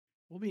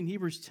We'll be in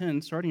Hebrews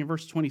 10, starting in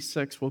verse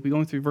 26. We'll be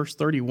going through verse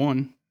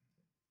 31.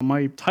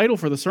 My title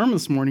for the sermon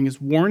this morning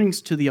is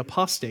Warnings to the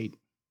Apostate.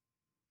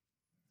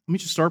 Let me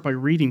just start by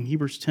reading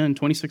Hebrews 10,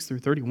 26 through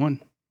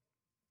 31.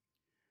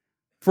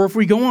 For if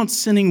we go on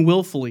sinning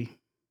willfully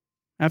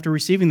after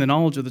receiving the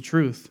knowledge of the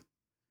truth,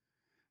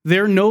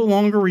 there no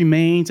longer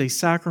remains a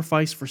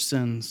sacrifice for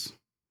sins,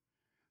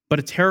 but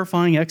a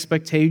terrifying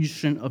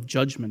expectation of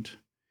judgment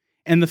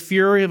and the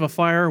fury of a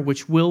fire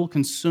which will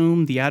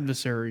consume the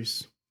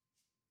adversaries.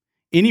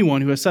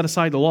 Anyone who has set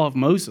aside the law of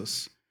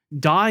Moses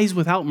dies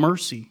without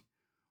mercy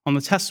on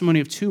the testimony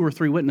of 2 or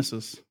 3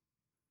 witnesses.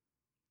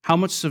 How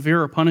much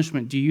severer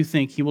punishment do you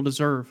think he will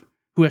deserve,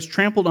 who has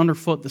trampled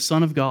underfoot the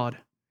Son of God,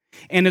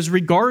 and has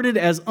regarded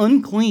as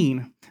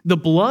unclean the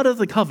blood of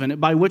the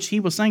covenant by which he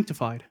was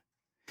sanctified,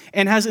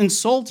 and has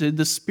insulted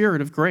the Spirit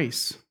of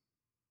grace?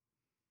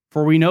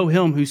 For we know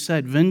him who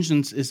said,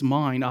 "Vengeance is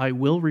mine, I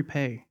will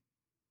repay."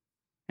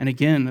 And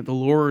again, the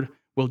Lord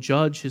will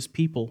judge his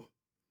people.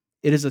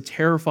 It is a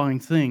terrifying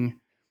thing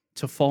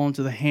to fall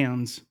into the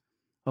hands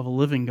of a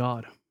living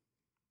God.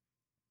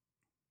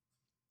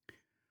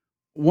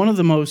 One of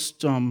the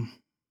most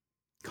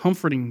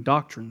comforting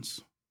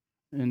doctrines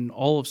in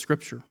all of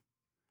Scripture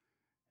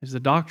is the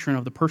doctrine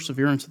of the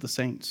perseverance of the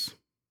saints.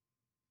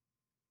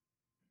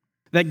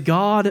 That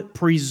God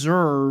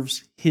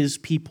preserves his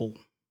people,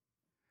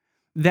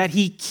 that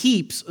he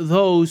keeps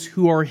those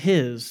who are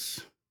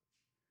his.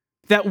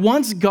 That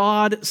once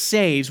God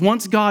saves,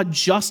 once God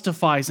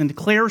justifies and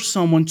declares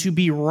someone to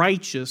be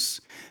righteous,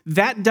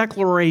 that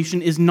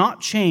declaration is not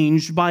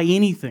changed by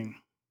anything.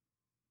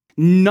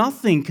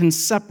 Nothing can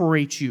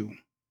separate you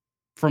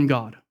from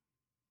God.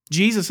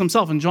 Jesus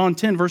himself in John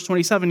 10, verse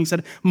 27, he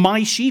said,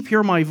 "My sheep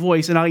hear my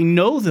voice, and I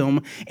know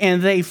them,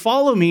 and they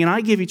follow me, and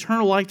I give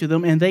eternal life to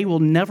them, and they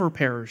will never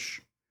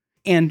perish,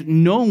 and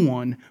no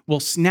one will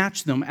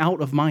snatch them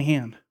out of my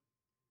hand."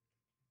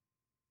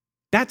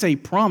 That's a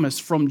promise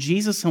from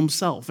Jesus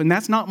himself, and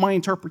that's not my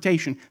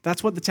interpretation.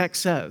 That's what the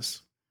text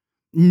says.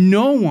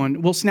 No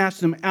one will snatch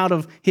them out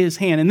of his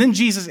hand. And then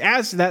Jesus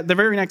adds to that, the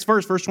very next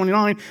verse, verse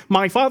 29,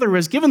 "My Father who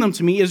has given them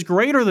to me is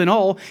greater than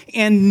all,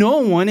 and no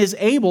one is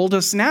able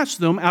to snatch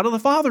them out of the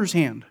Father's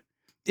hand."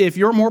 If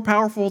you're more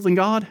powerful than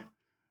God,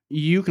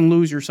 you can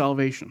lose your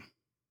salvation.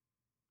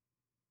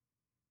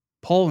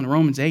 Paul in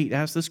Romans 8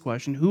 asks this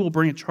question: who will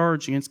bring a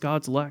charge against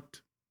God's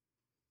elect?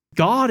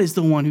 God is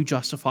the one who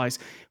justifies.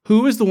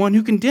 Who is the one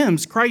who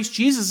condemns? Christ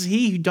Jesus is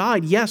he who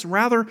died, yes,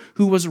 rather,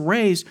 who was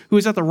raised, who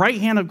is at the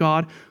right hand of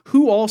God,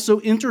 who also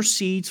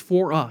intercedes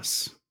for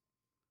us.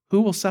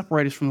 Who will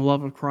separate us from the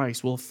love of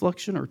Christ? Will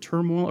affliction or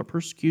turmoil or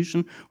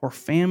persecution or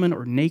famine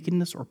or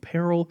nakedness or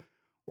peril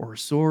or a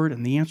sword?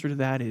 And the answer to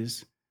that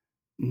is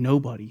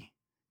nobody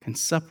can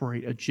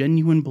separate a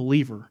genuine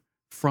believer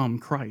from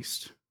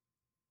Christ.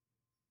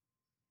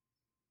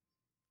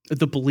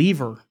 The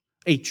believer,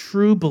 a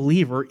true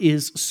believer,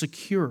 is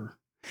secure.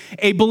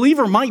 A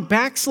believer might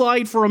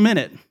backslide for a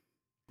minute,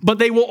 but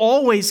they will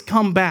always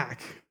come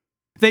back.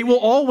 They will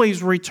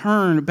always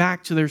return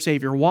back to their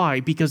Savior.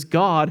 Why? Because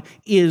God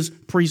is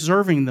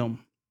preserving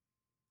them.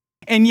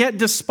 And yet,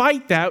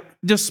 despite that,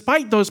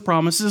 despite those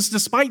promises,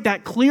 despite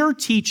that clear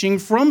teaching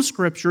from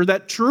Scripture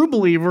that true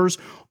believers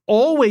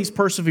always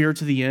persevere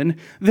to the end,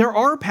 there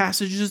are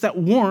passages that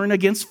warn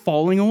against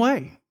falling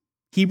away.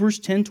 Hebrews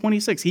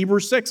 10:26.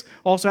 Hebrews 6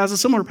 also has a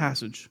similar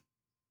passage.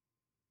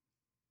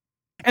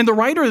 And the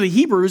writer of the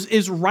Hebrews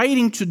is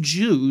writing to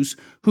Jews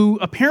who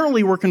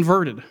apparently were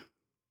converted.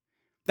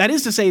 That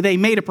is to say, they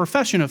made a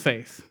profession of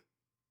faith.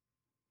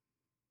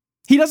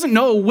 He doesn't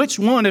know which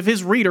one of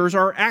his readers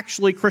are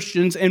actually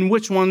Christians and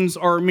which ones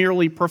are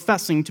merely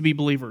professing to be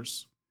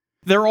believers.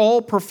 They're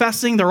all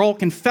professing, they're all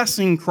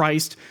confessing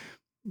Christ,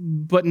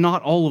 but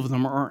not all of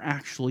them are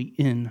actually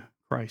in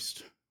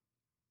Christ.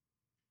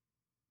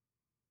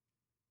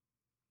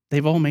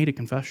 They've all made a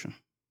confession.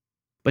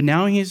 But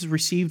now he has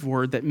received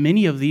word that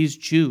many of these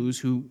Jews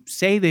who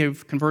say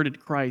they've converted to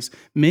Christ,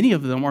 many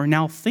of them are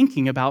now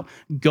thinking about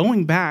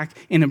going back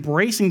and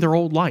embracing their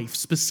old life,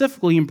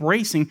 specifically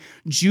embracing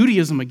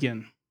Judaism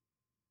again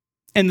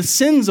and the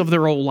sins of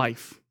their old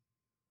life.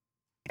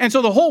 And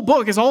so the whole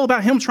book is all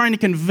about him trying to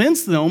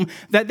convince them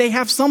that they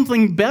have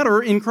something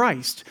better in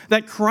Christ,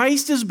 that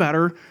Christ is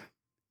better,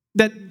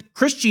 that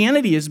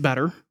Christianity is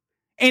better.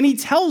 And he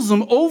tells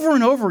them over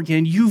and over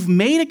again, you've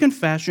made a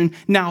confession,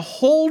 now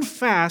hold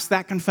fast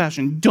that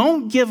confession.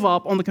 Don't give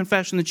up on the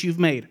confession that you've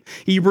made.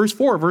 Hebrews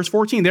 4, verse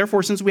 14,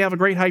 "Therefore, since we have a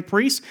great high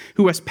priest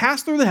who has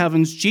passed through the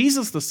heavens,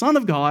 Jesus, the Son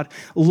of God,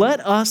 let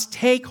us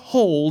take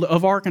hold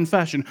of our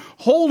confession."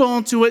 Hold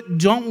on to it,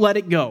 don't let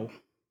it go.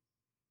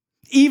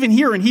 Even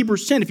here in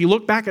Hebrews 10, if you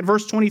look back at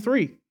verse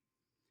 23,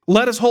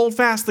 "Let us hold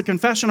fast the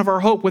confession of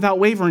our hope without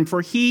wavering, for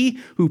he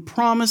who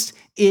promised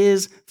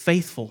is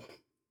faithful."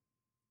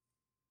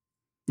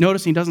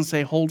 Notice he doesn't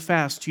say hold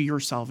fast to your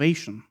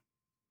salvation.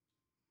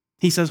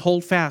 He says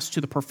hold fast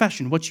to the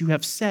profession, what you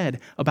have said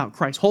about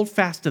Christ. Hold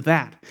fast to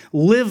that.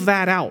 Live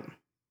that out.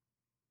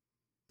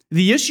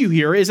 The issue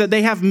here is that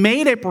they have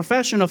made a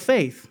profession of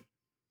faith.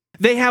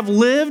 They have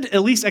lived,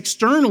 at least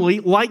externally,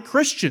 like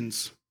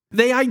Christians.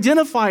 They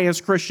identify as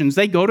Christians.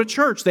 They go to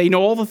church. They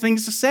know all the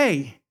things to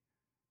say.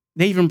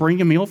 They even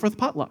bring a meal for the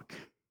potluck.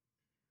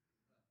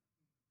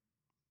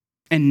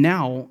 And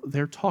now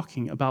they're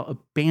talking about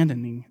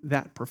abandoning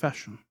that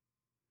profession.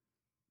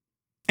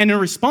 And in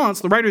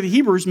response, the writer of the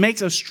Hebrews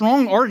makes a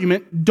strong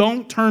argument,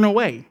 don't turn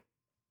away.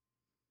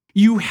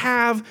 You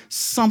have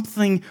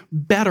something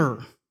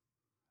better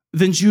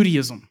than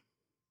Judaism.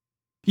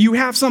 You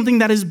have something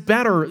that is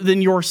better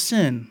than your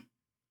sin.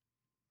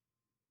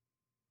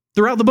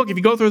 Throughout the book, if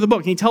you go through the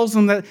book, he tells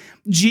them that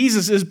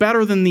Jesus is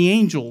better than the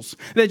angels,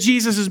 that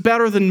Jesus is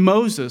better than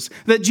Moses,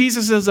 that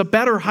Jesus is a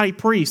better high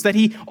priest, that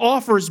he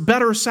offers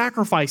better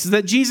sacrifices,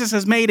 that Jesus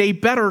has made a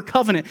better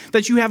covenant,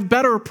 that you have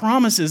better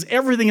promises.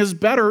 Everything is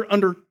better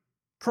under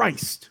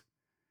Christ.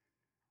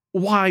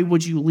 Why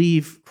would you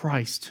leave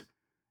Christ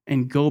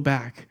and go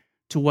back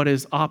to what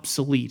is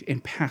obsolete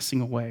and passing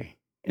away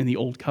in the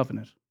old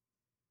covenant?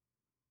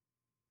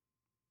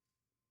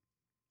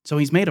 So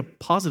he's made a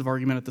positive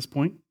argument at this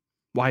point,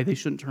 why they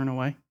shouldn't turn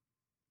away.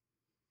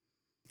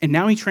 And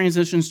now he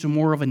transitions to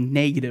more of a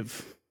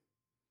negative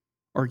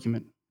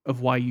argument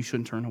of why you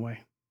shouldn't turn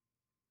away.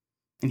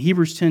 In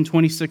Hebrews 10,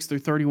 26 through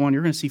 31,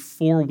 you're going to see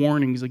 4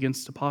 warnings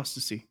against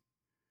apostasy.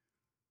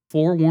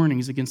 4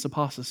 warnings against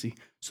apostasy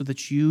so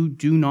that you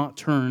do not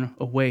turn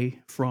away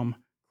from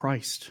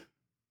Christ.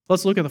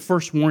 Let's look at the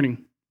first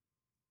warning.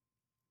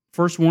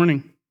 First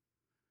warning,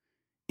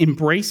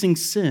 embracing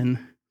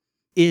sin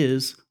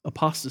is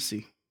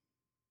apostasy.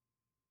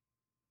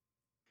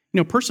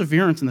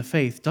 Perseverance in the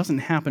faith doesn't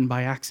happen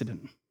by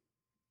accident.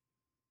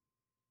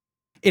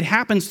 It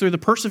happens through the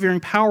persevering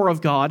power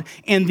of God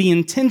and the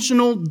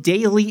intentional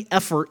daily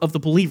effort of the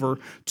believer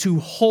to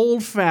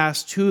hold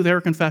fast to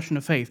their confession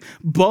of faith.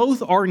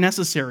 Both are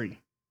necessary.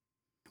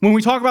 When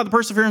we talk about the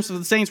perseverance of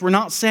the saints, we're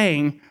not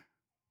saying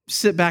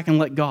sit back and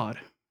let God.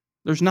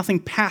 There's nothing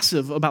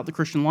passive about the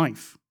Christian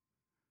life.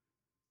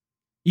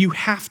 You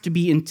have to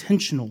be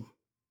intentional.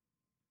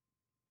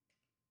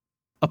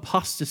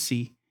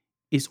 Apostasy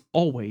is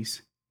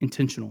always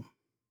intentional.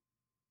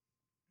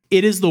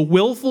 It is the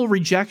willful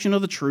rejection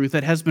of the truth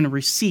that has been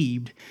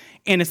received,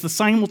 and it's the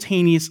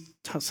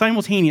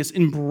simultaneous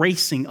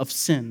embracing of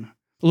sin.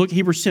 Look at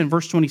Hebrews 10,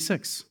 verse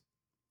 26.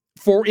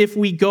 For if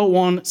we go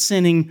on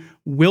sinning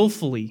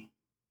willfully,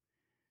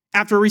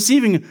 after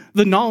receiving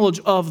the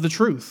knowledge of the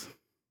truth,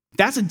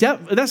 that's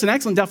an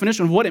excellent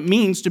definition of what it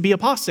means to be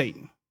apostate.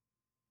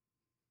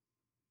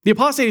 The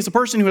apostate is a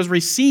person who has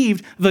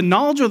received the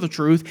knowledge of the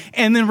truth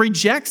and then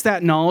rejects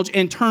that knowledge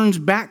and turns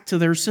back to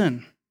their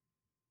sin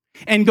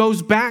and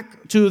goes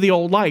back to the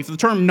old life. The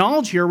term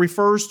knowledge here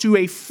refers to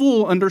a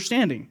full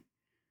understanding.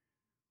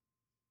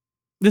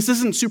 This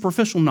isn't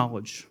superficial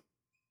knowledge.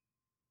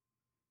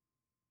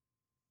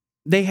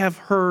 They have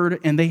heard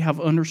and they have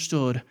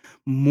understood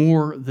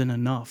more than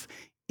enough.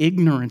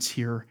 Ignorance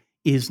here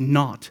is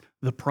not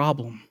the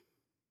problem.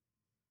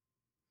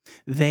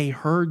 They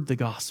heard the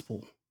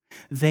gospel.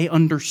 They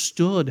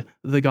understood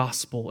the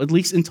gospel, at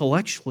least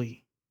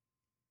intellectually.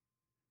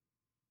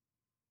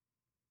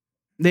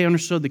 They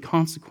understood the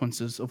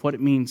consequences of what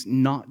it means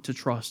not to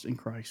trust in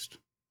Christ.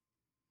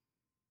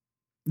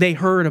 They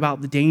heard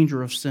about the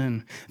danger of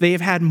sin. They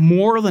have had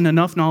more than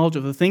enough knowledge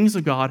of the things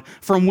of God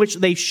from which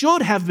they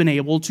should have been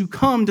able to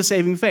come to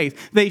saving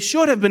faith. They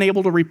should have been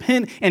able to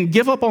repent and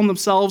give up on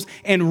themselves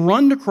and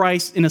run to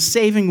Christ in a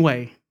saving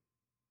way.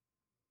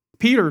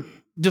 Peter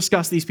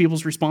discussed these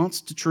people's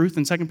response to truth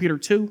in 2 Peter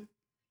 2.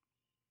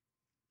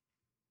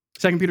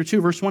 2 Peter 2,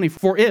 verse 20,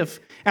 for if,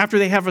 after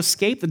they have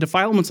escaped the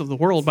defilements of the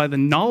world by the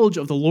knowledge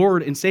of the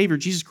Lord and Savior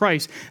Jesus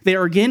Christ, they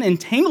are again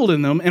entangled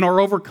in them and are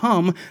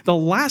overcome, the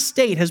last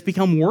state has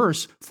become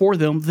worse for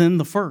them than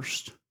the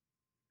first.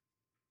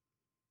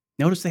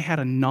 Notice they had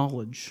a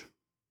knowledge,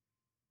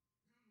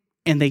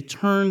 and they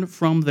turned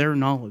from their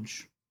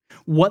knowledge.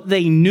 What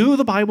they knew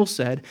the Bible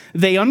said,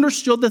 they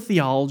understood the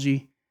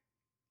theology,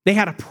 they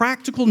had a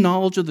practical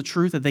knowledge of the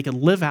truth that they could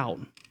live out.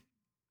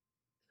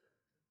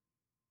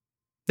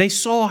 They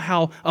saw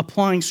how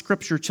applying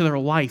Scripture to their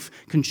life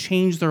can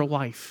change their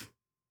life.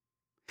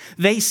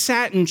 They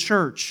sat in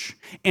church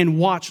and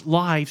watched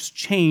lives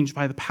changed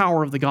by the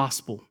power of the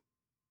gospel.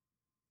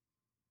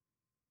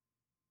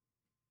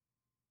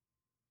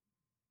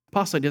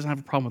 Apostate doesn't have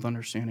a problem with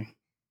understanding.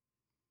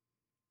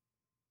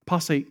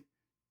 Apostate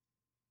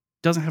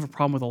doesn't have a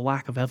problem with a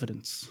lack of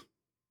evidence.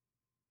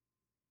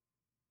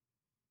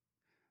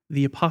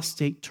 The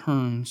apostate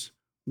turns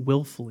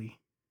willfully.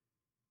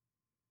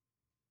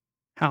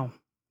 How?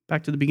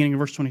 Back to the beginning of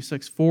verse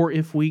 26. For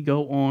if we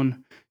go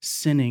on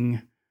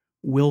sinning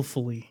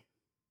willfully.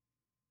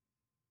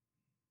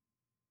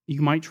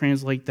 You might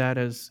translate that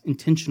as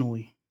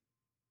intentionally,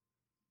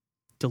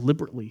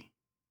 deliberately.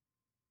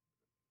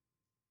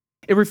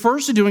 It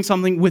refers to doing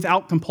something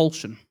without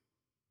compulsion,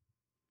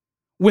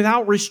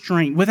 without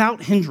restraint,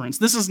 without hindrance.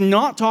 This is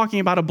not talking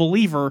about a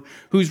believer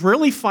who's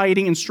really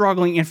fighting and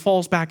struggling and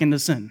falls back into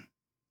sin.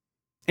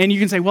 And you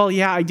can say, well,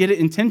 yeah, I did it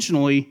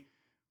intentionally.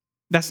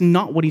 That's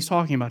not what he's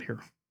talking about here.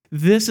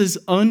 This is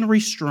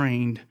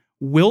unrestrained,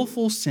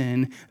 willful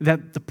sin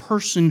that the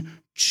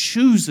person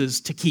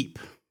chooses to keep.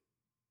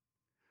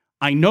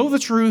 I know the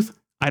truth.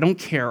 I don't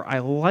care. I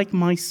like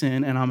my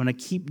sin, and I'm going to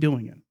keep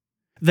doing it.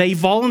 They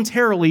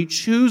voluntarily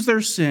choose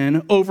their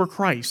sin over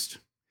Christ.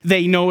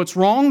 They know it's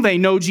wrong. They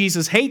know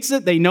Jesus hates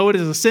it. They know it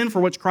is a sin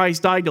for which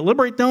Christ died to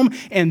liberate them,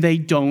 and they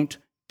don't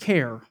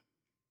care.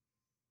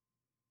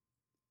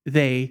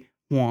 They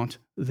want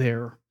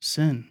their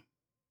sin.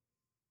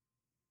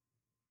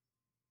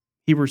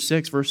 Hebrews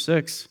 6, verse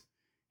 6,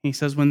 he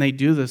says, when they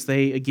do this,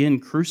 they again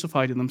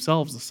crucify to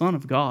themselves the Son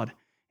of God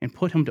and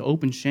put him to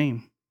open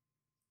shame.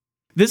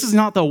 This is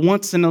not the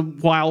once in a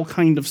while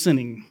kind of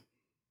sinning.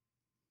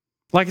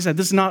 Like I said,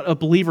 this is not a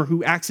believer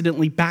who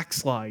accidentally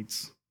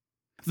backslides.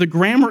 The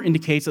grammar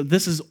indicates that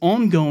this is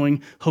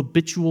ongoing,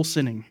 habitual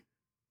sinning.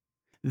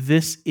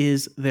 This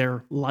is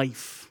their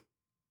life.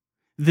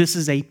 This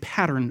is a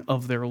pattern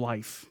of their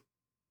life.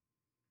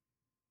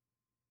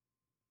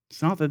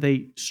 It's not that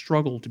they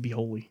struggle to be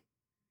holy.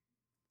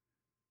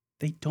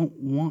 They don't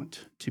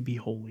want to be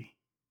holy.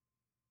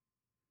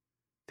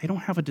 They don't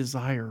have a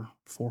desire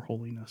for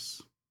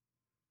holiness.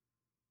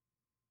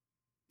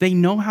 They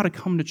know how to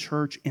come to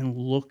church and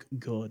look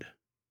good.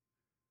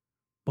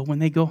 But when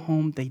they go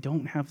home, they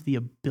don't have the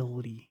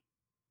ability.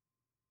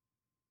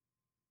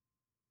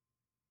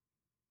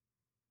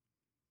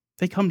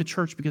 They come to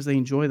church because they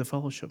enjoy the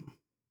fellowship.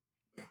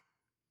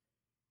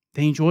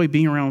 They enjoy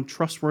being around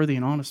trustworthy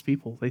and honest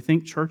people. They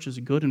think church is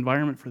a good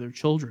environment for their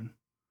children.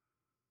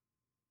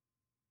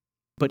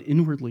 But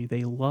inwardly,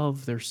 they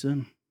love their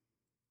sin.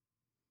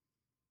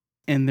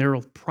 And their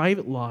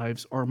private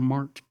lives are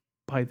marked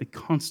by the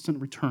constant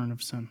return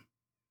of sin.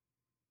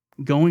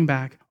 Going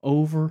back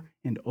over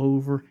and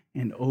over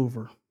and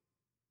over.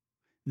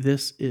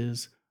 This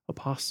is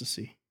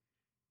apostasy.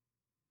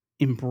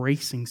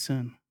 Embracing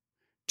sin.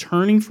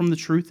 Turning from the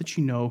truth that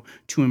you know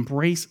to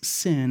embrace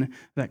sin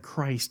that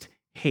Christ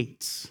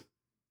hates.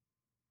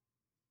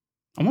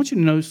 I want you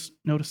to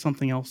notice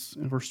something else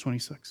in verse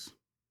 26.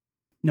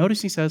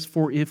 Notice he says,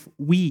 for if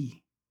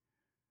we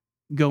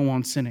go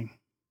on sinning.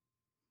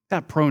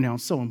 That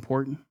pronoun's so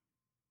important.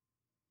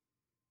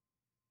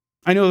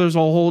 I know there's a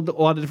lot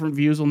of different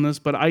views on this,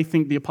 but I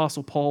think the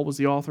Apostle Paul was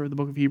the author of the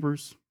book of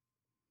Hebrews.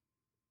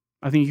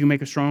 I think you can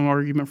make a strong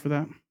argument for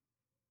that.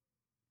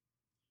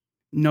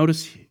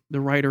 Notice the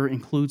writer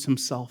includes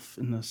himself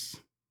in this.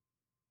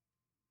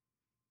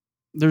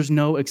 There's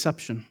no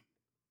exception.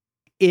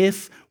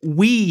 If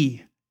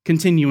we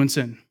continue in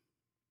sin,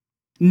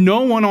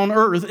 no one on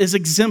earth is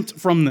exempt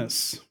from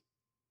this.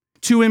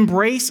 To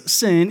embrace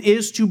sin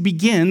is to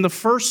begin the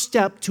first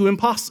step to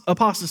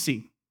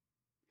apostasy.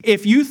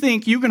 If you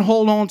think you can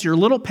hold on to your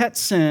little pet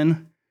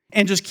sin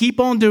and just keep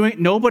on doing it,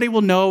 nobody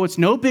will know, it's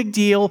no big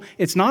deal,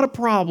 it's not a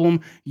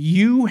problem,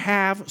 you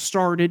have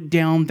started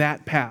down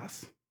that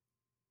path.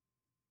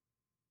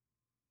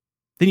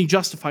 Then you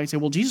justify and say,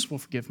 well, Jesus will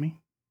forgive me.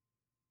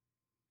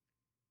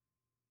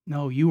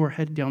 No, you are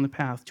headed down the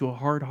path to a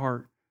hard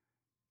heart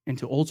and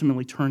to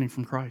ultimately turning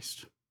from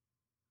Christ.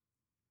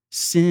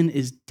 Sin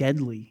is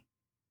deadly.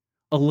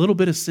 A little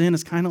bit of sin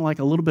is kind of like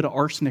a little bit of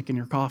arsenic in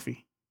your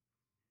coffee.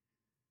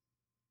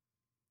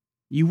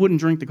 You wouldn't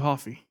drink the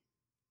coffee.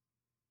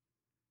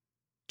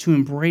 To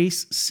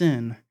embrace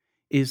sin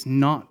is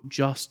not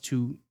just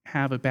to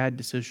have a bad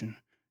decision.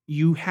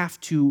 You have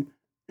to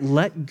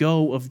let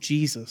go of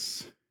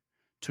Jesus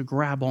to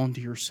grab onto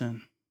your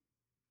sin.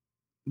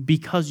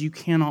 Because you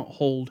cannot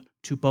hold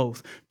to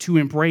both. To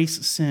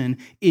embrace sin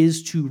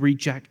is to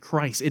reject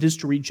Christ. It is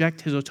to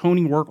reject his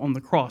atoning work on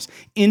the cross.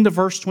 Into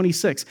verse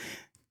 26.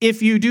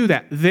 If you do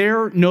that,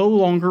 there no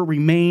longer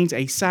remains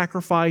a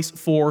sacrifice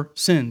for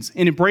sins.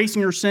 In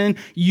embracing your sin,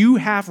 you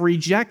have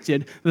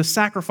rejected the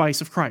sacrifice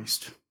of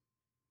Christ.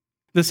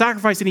 The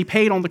sacrifice that he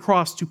paid on the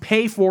cross to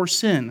pay for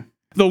sin.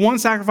 The one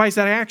sacrifice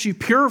that actually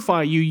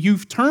purify you,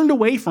 you've turned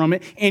away from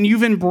it and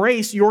you've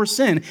embraced your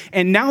sin.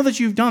 And now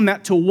that you've done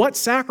that, to what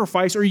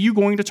sacrifice are you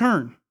going to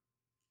turn?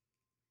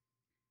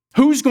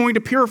 Who's going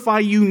to purify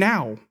you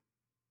now?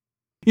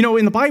 You know,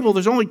 in the Bible,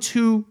 there's only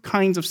two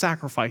kinds of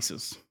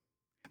sacrifices.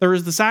 There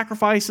is the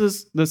sacrifice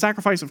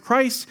of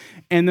Christ,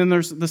 and then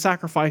there's the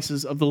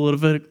sacrifices of the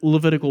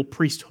Levitical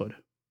priesthood.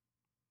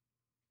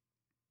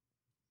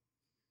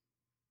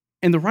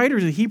 And the writer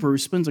of the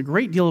Hebrews spends a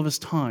great deal of his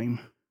time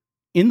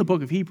in the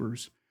book of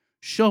Hebrews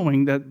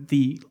showing that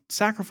the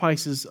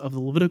sacrifices of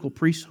the Levitical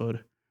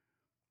priesthood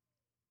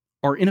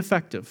are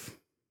ineffective.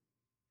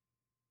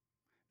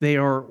 They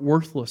are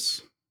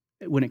worthless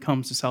when it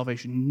comes to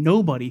salvation.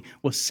 Nobody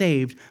was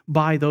saved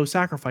by those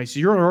sacrifices.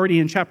 You're already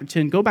in chapter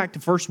 10. Go back to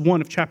verse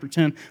 1 of chapter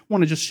 10. I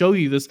want to just show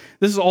you this.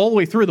 This is all the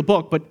way through the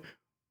book, but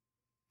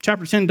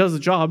chapter 10 does the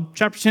job.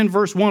 Chapter 10,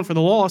 verse 1, for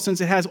the law, since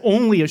it has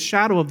only a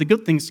shadow of the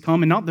good things to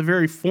come and not the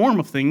very form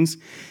of things,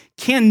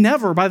 can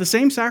never, by the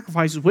same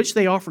sacrifices which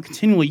they offer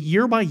continually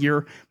year by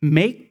year,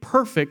 make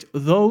perfect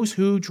those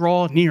who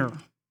draw near.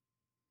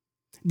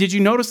 Did you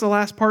notice the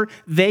last part?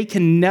 They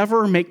can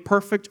never make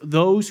perfect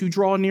those who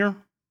draw near.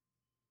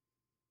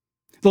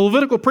 The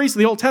Levitical priests of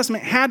the Old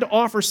Testament had to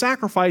offer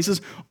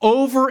sacrifices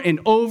over and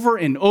over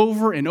and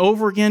over and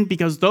over again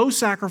because those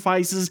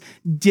sacrifices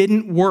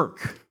didn't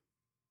work.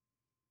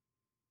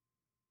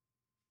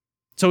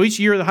 So each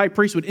year the high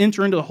priest would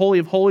enter into the Holy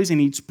of Holies and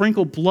he'd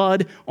sprinkle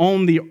blood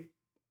on the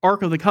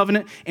Ark of the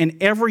Covenant, and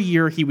every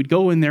year he would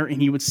go in there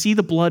and he would see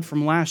the blood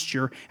from last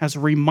year as a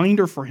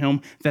reminder for him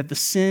that the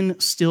sin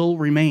still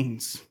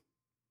remains.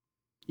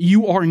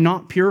 You are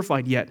not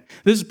purified yet.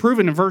 This is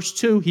proven in verse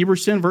 2,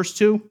 Hebrews 10, verse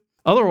 2.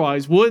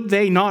 Otherwise, would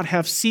they not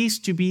have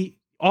ceased to be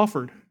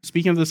offered?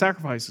 Speaking of the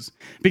sacrifices.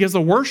 Because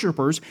the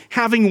worshipers,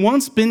 having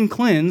once been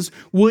cleansed,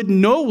 would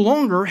no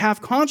longer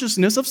have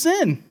consciousness of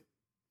sin.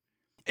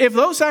 If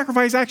those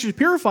sacrifices actually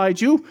purified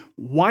you,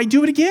 why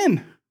do it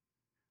again?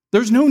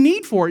 There's no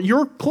need for it.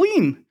 You're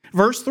clean.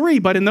 Verse 3,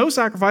 but in those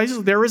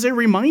sacrifices there is a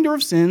reminder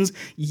of sins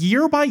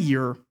year by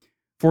year,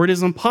 for it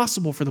is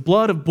impossible for the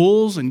blood of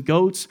bulls and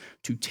goats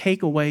to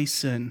take away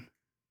sin.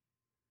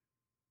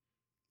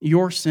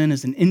 Your sin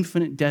is an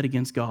infinite debt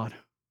against God.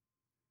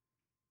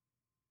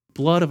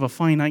 Blood of a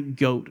finite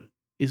goat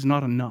is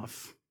not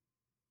enough.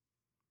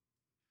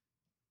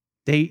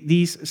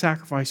 These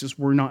sacrifices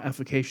were not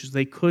efficacious.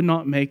 They could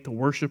not make the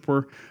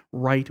worshiper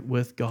right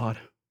with God.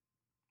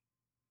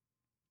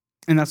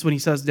 And that's what he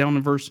says down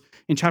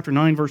in chapter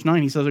 9, verse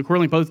 9. He says,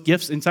 accordingly, both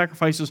gifts and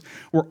sacrifices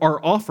are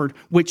offered,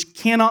 which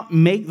cannot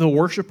make the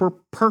worshiper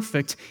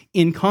perfect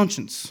in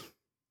conscience.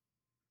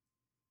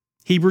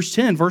 Hebrews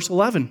 10, verse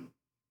 11.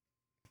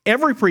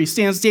 Every priest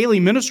stands daily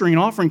ministering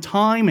and offering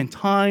time and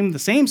time the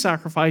same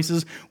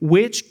sacrifices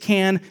which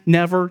can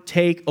never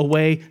take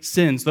away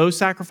sins. Those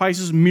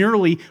sacrifices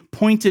merely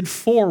pointed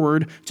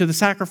forward to the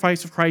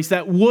sacrifice of Christ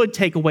that would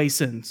take away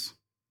sins.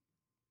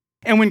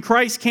 And when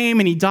Christ came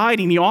and he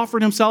died and he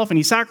offered himself and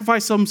he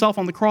sacrificed himself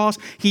on the cross,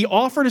 he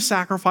offered a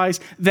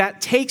sacrifice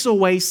that takes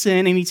away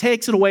sin and he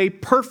takes it away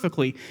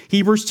perfectly.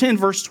 Hebrews 10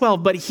 verse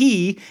 12, but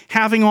he,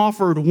 having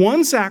offered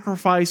one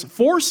sacrifice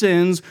for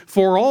sins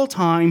for all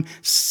time,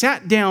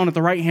 sat down at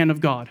the right hand of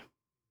God.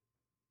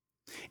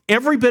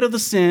 Every bit of the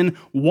sin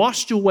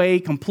washed away,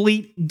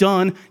 complete,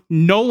 done,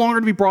 no longer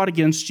to be brought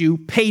against you,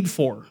 paid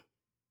for.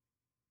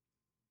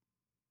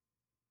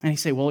 And you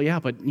say, well,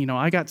 yeah, but,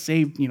 I got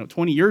saved,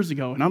 20 years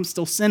ago, and I'm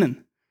still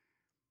sinning.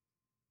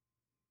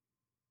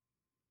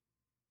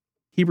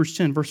 Hebrews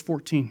 10, verse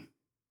 14.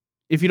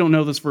 If you don't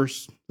know this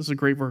verse, this is a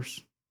great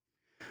verse.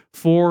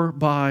 For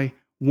by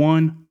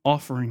one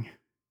offering,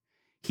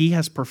 he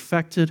has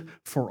perfected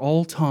for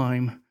all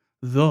time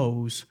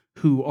those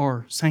who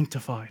are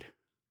sanctified.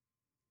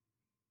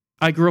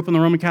 I grew up in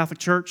the Roman Catholic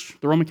Church.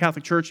 The Roman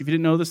Catholic Church, if you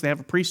didn't know this, they have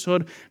a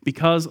priesthood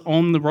because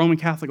on the Roman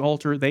Catholic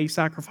altar, they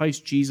sacrifice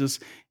Jesus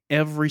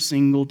every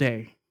single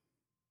day.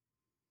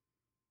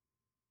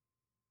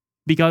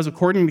 Because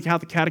according to the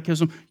Catholic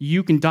Catechism,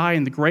 you can die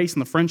in the grace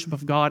and the friendship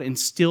of God and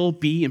still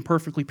be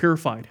imperfectly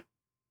purified.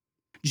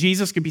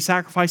 Jesus could be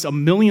sacrificed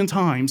 1,000,000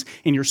 times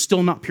and you're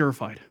still not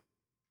purified.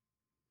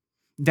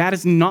 That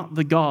is not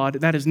the God,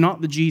 that is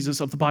not the Jesus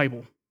of the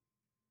Bible.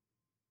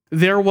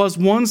 There was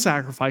one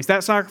sacrifice.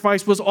 That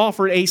sacrifice was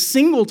offered a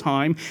single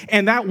time,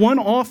 and that one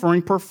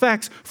offering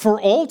perfects for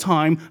all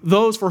time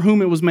those for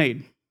whom it was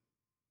made.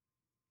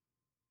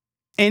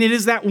 And it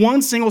is that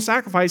one single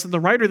sacrifice that the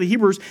writer of the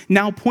Hebrews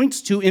now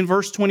points to in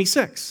verse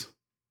 26.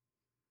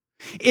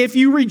 If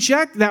you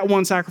reject that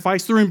one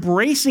sacrifice through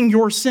embracing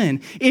your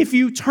sin, if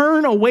you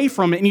turn away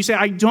from it and you say,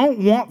 I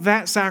don't want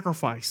that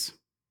sacrifice,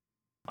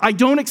 I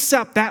don't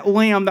accept that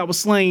lamb that was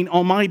slain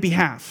on my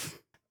behalf,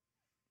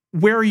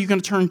 where are you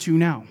going to turn to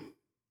now?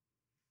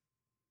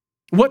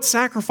 What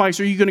sacrifice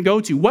are you going to go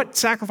to? What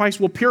sacrifice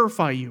will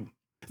purify you?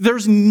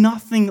 There's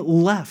nothing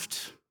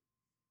left.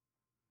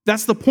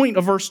 That's the point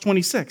of verse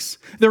 26.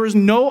 There is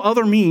no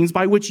other means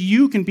by which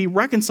you can be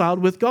reconciled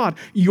with God.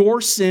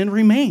 Your sin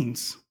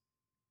remains.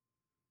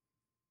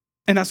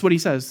 And that's what he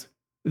says.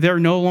 There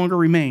no longer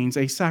remains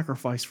a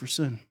sacrifice for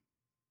sin.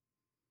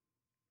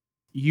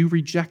 You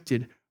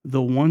rejected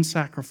the one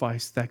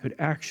sacrifice that could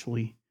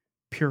actually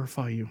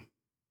purify you,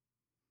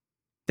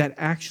 that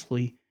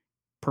actually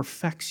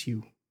perfects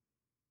you.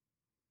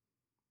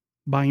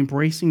 By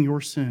embracing your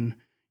sin,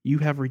 you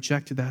have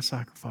rejected that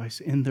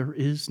sacrifice, and there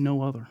is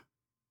no other.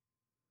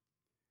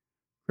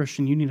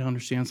 Christian, you need to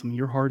understand something.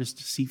 Your heart is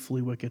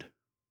deceitfully wicked.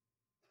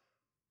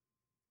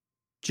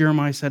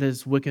 Jeremiah said it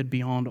is wicked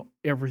beyond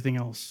everything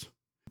else.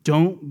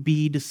 Don't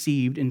be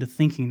deceived into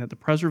thinking that the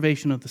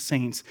preservation of the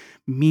saints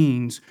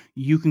means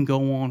you can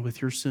go on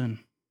with your sin.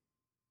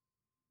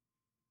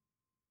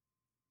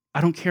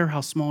 I don't care how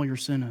small your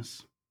sin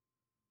is.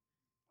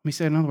 Let me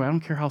say it another way. I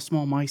don't care how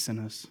small my sin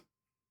is.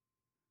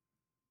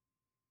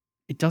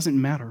 It doesn't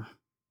matter.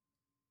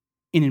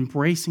 In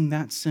embracing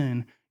that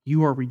sin,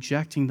 you are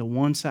rejecting the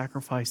one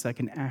sacrifice that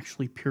can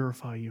actually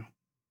purify you.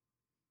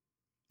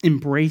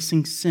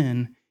 Embracing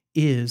sin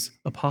is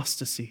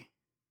apostasy.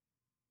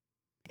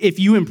 If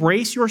you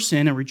embrace your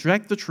sin and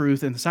reject the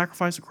truth and the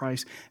sacrifice of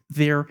Christ,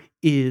 there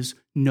is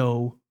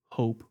no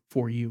hope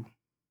for you.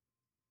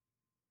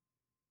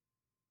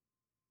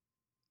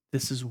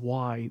 This is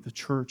why the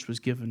church was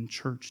given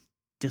church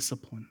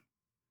discipline.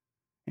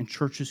 And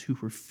churches who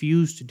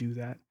refuse to do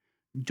that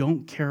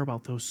don't care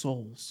about those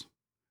souls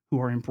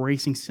who are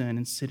embracing sin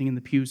and sitting in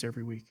the pews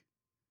every week.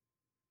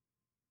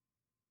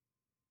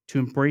 To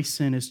embrace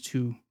sin is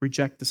to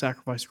reject the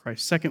sacrifice of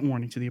Christ. Second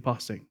warning to the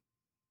apostate.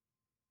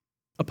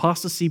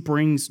 Apostasy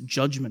brings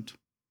judgment.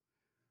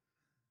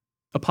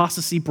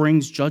 Apostasy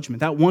brings judgment.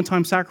 That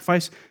one-time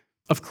sacrifice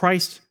of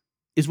Christ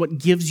is what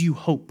gives you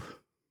hope.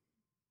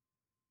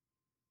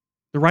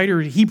 The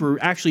writer of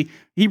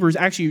Hebrews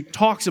actually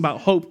talks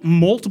about hope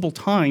multiple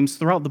times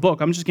throughout the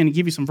book. I'm just going to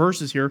give you some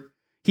verses here.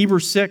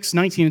 Hebrews 6,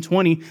 19 and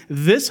 20.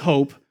 This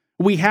hope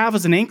we have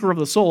as an anchor of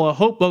the soul, a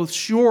hope both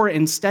sure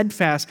and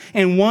steadfast,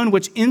 and one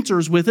which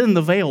enters within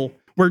the veil,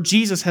 where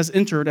Jesus has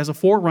entered as a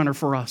forerunner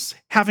for us,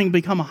 having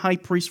become a high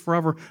priest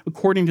forever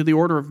according to the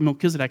order of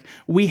Melchizedek.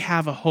 We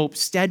have a hope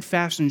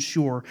steadfast and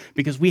sure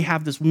because we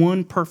have this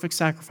one perfect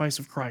sacrifice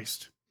of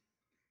Christ.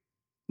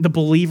 The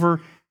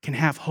believer can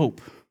have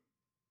hope.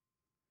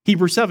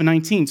 Hebrews 7,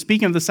 19,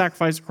 speaking of the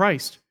sacrifice of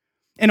Christ.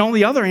 And on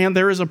the other hand,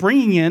 there is a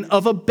bringing in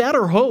of a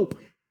better hope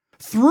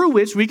through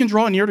which we can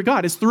draw near to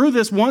God. It's through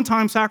this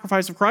one-time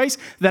sacrifice of Christ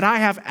that I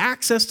have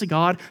access to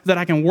God, that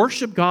I can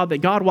worship God, that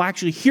God will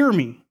actually hear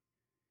me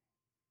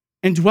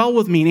and dwell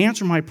with me and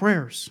answer my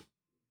prayers.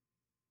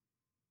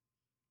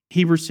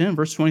 Hebrews 10,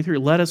 verse 23,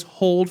 let us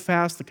hold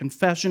fast the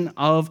confession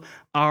of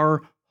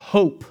our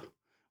hope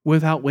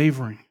without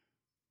wavering.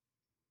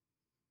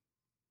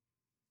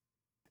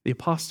 The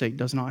apostate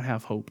does not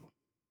have hope.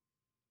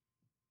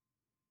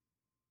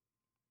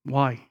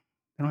 Why?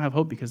 They don't have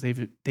hope because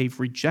they've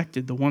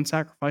rejected the one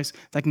sacrifice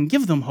that can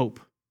give them hope.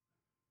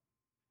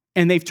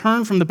 And they've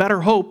turned from the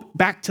better hope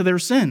back to their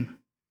sin.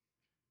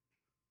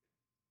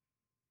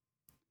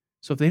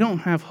 So if they don't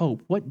have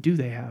hope, what do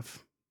they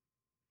have?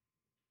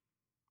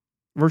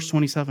 Verse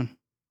 27.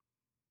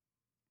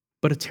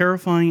 But a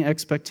terrifying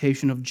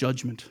expectation of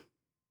judgment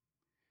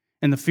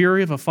and the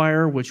fury of a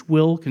fire which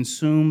will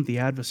consume the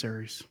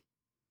adversaries.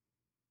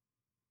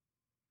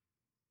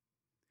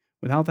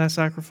 Without that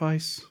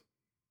sacrifice,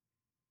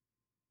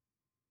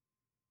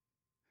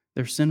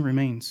 their sin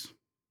remains.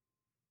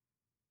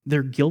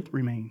 Their guilt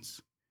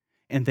remains.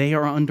 And they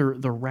are under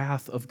the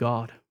wrath of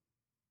God.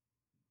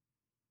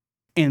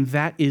 And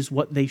that is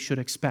what they should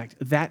expect.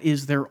 That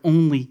is their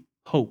only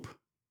hope,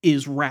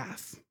 is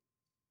wrath.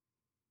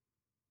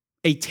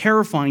 A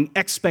terrifying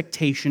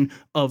expectation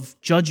of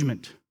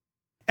judgment.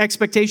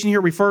 Expectation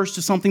here refers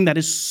to something that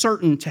is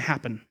certain to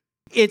happen.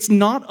 It's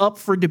not up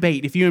for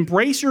debate. If you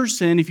embrace your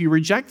sin, if you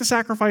reject the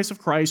sacrifice of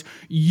Christ,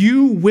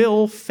 you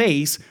will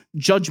face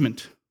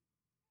judgment.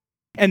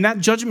 And that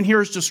judgment here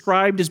is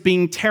described as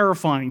being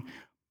terrifying.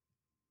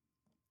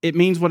 It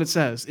means what it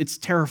says. It's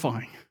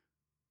terrifying.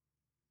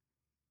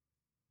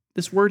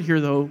 This word here,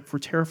 though, for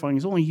terrifying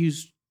is only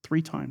used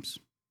 3 times.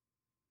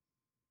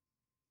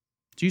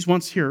 It's used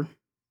once here,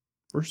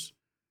 verse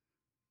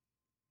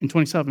in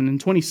 27. In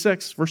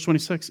 26, verse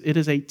 26, it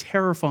is a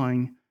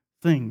terrifying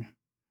thing.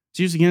 It's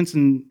used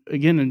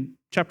again in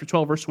chapter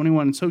 12, verse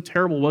 21. And so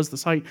terrible was the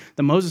sight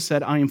that Moses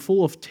said, I am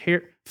full of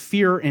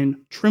fear and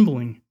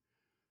trembling.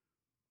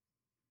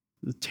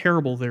 The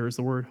terrible there is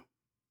the word.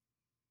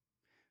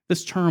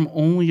 This term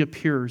only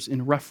appears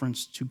in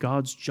reference to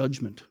God's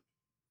judgment.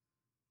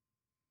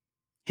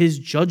 His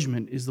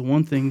judgment is the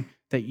one thing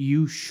that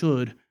you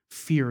should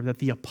fear, that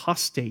the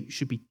apostate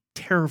should be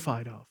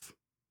terrified of.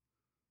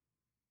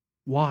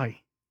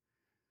 Why?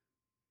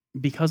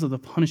 Because of the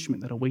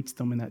punishment that awaits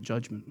them in that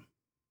judgment.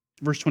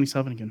 Verse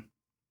 27 again.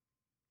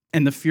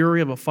 And the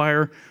fury of a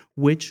fire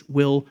which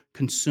will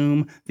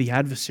consume the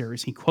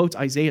adversaries. He quotes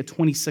Isaiah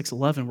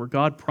 26:11, where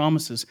God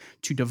promises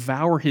to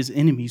devour his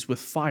enemies with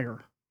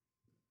fire.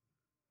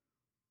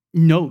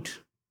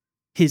 Note,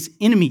 his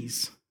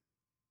enemies,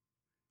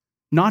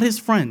 not his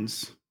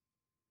friends.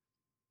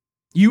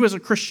 You as a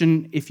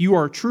Christian, if you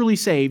are truly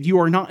saved, you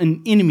are not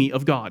an enemy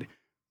of God.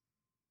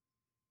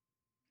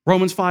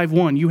 Romans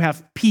 5:1, you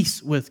have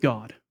peace with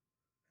God.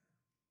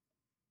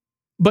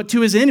 But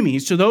to his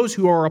enemies, to those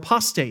who are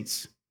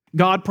apostates,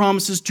 God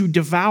promises to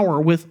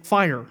devour with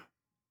fire.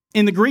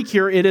 In the Greek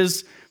here, it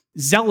is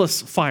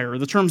zealous fire.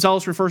 The term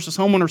zealous refers to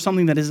someone or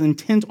something that is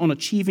intent on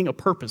achieving a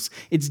purpose.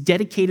 It's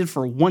dedicated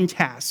for one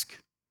task,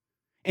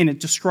 and it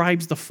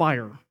describes the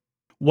fire.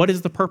 What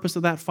is the purpose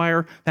of that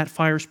fire? That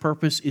fire's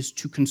purpose is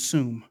to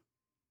consume.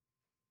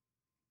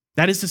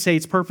 That is to say,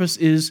 its purpose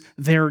is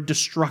their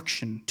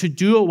destruction, to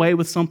do away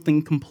with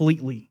something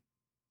completely.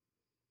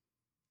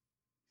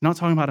 I'm not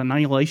talking about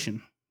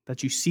annihilation,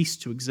 that you cease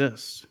to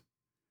exist.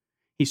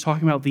 He's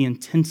talking about the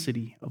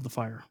intensity of the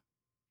fire.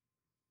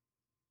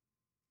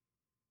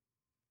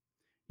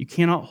 You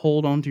cannot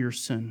hold on to your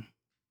sin.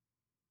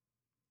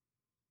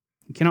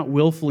 You cannot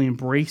willfully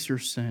embrace your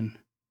sin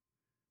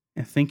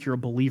and think you're a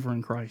believer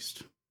in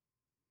Christ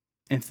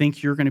and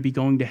think you're going to be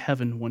going to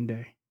heaven one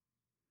day.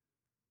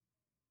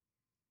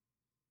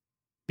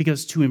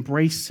 Because to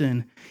embrace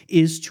sin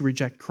is to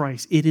reject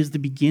Christ. It is the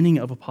beginning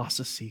of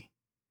apostasy.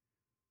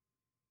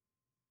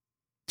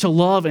 To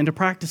love and to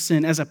practice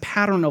sin as a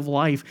pattern of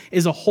life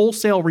is a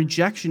wholesale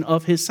rejection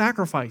of his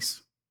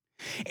sacrifice.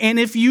 And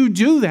if you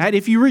do that,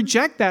 if you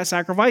reject that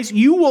sacrifice,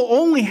 you will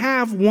only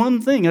have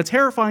one thing, a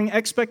terrifying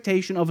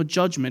expectation of a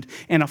judgment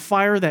and a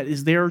fire that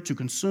is there to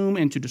consume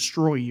and to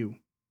destroy you.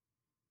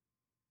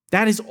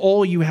 That is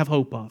all you have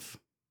hope of.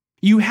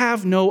 You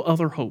have no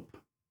other hope.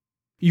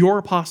 Your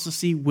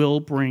apostasy will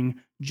bring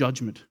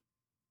judgment.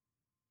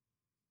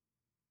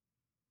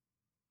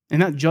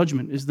 And that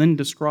judgment is then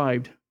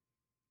described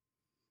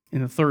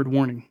in the third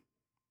warning.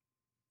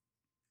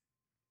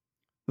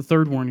 The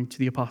third warning to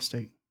the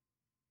apostate.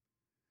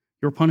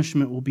 Your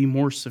punishment will be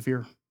more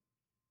severe.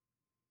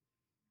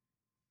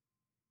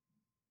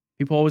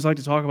 People always like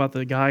to talk about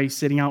the guy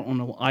sitting out on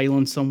an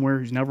island somewhere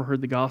who's never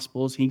heard the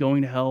gospel. Is he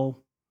going to hell?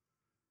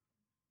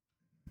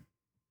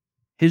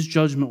 His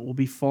judgment will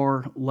be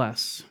far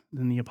less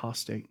than the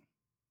apostate.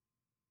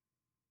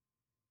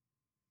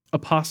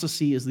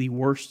 Apostasy is the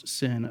worst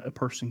sin a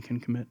person can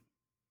commit.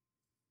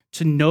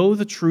 To know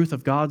the truth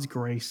of God's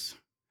grace,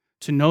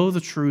 to know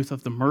the truth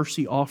of the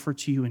mercy offered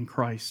to you in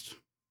Christ,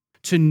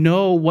 to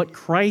know what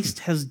Christ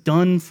has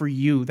done for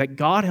you, that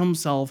God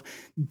himself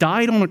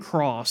died on a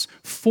cross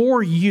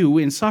for you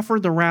and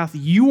suffered the wrath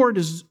you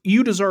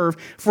deserve,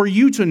 for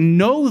you to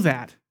know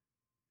that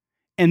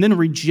and then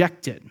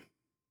reject it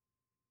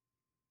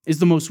is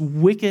the most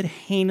wicked,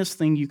 heinous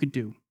thing you could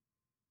do.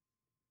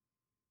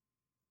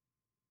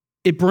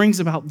 It brings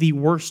about the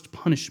worst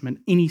punishment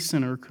any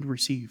sinner could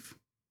receive.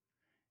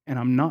 And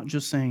I'm not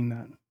just saying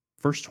that.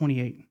 Verse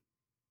 28.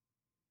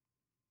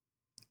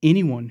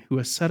 Anyone who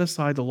has set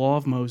aside the law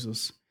of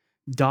Moses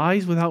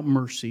dies without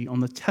mercy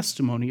on the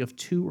testimony of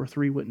 2 or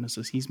 3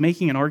 witnesses. He's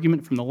making an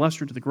argument from the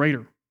lesser to the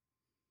greater.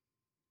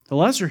 The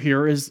lesser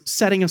here is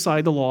setting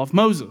aside the law of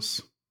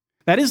Moses.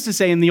 That is to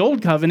say, in the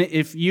Old Covenant,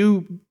 if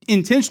you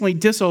intentionally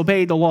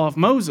disobeyed the law of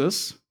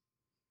Moses,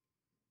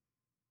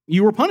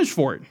 you were punished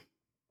for it.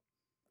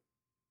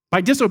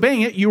 By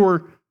disobeying it, you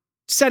were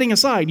setting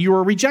aside, you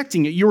were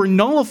rejecting it, you were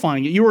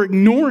nullifying it, you were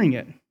ignoring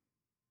it.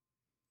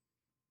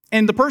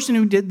 And the person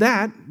who did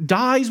that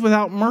dies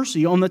without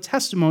mercy on the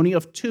testimony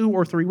of 2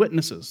 or 3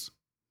 witnesses.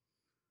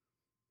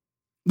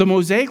 The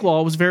Mosaic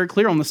law was very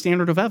clear on the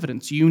standard of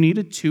evidence. You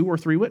needed 2 or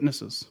 3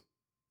 witnesses.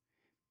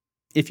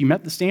 If you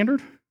met the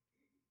standard,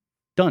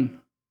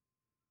 done.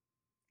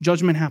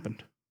 Judgment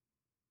happened.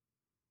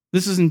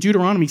 This is in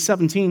Deuteronomy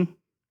 17.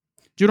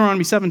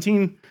 Deuteronomy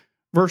 17,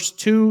 verse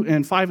 2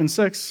 and 5 and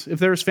 6. If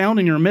there is found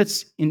in your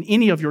midst in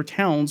any of your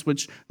towns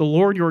which the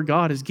Lord your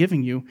God is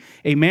giving you,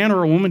 a man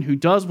or a woman who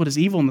does what is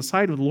evil in the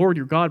sight of the Lord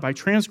your God by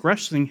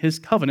transgressing his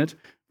covenant,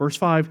 verse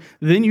 5,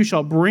 then you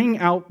shall bring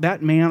out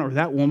that man or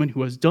that woman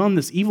who has done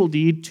this evil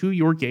deed to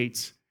your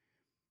gates,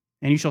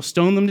 and you shall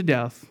stone them to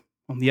death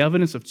on the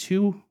evidence of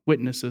 2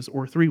 witnesses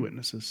or 3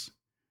 witnesses.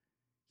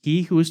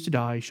 He who is to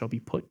die shall be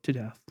put to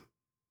death.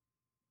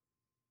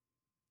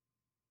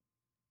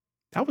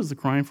 That was the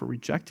crime for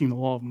rejecting the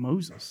law of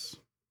Moses.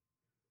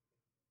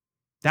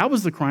 That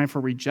was the crime for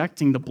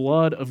rejecting the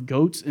blood of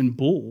goats and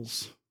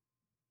bulls.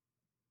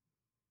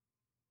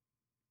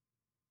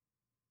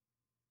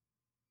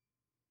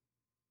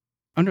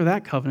 Under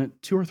that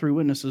covenant, 2 or 3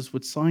 witnesses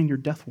would sign your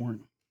death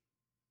warrant.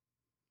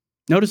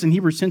 Notice in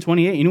Hebrews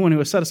 10:28, anyone who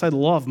has set aside the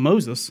law of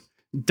Moses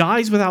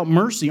dies without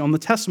mercy on the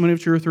testimony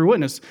of 2 or 3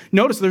 witnesses.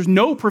 Notice there's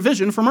no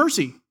provision for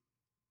mercy.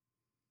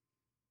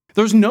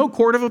 There's no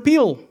court of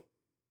appeal.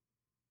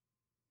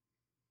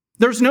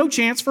 There's no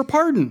chance for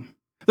pardon.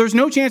 There's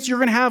no chance you're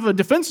going to have a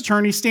defense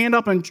attorney stand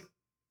up and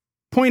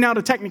point out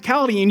a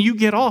technicality and you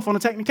get off on a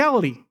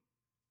technicality.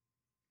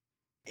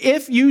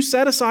 If you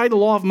set aside the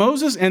law of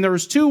Moses and there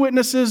was 2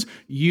 witnesses,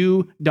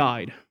 you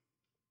died.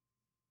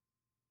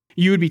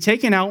 You would be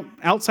taken out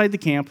outside the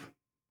camp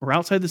or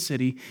outside the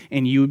city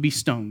and you would be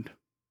stoned.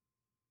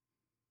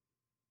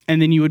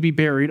 And then you would be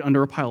buried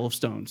under a pile of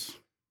stones.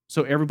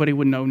 So everybody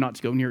would know not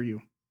to go near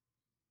you.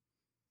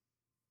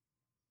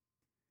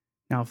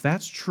 Now, if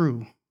that's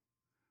true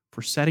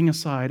for setting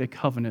aside a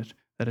covenant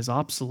that is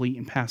obsolete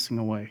and passing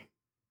away,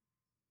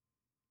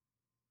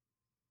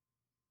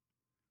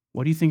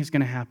 what do you think is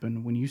going to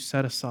happen when you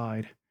set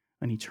aside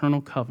an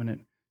eternal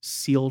covenant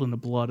sealed in the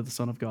blood of the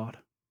Son of God?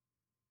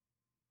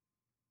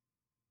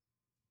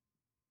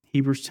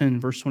 Hebrews 10,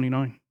 verse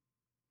 29.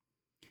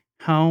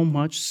 How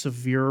much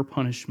severe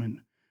punishment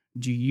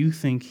do you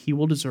think he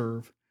will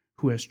deserve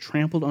who has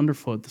trampled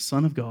underfoot the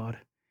Son of God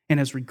and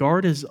has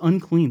regarded as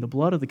unclean the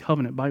blood of the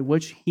covenant by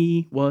which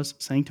he was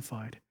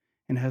sanctified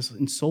and has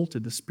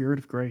insulted the Spirit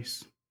of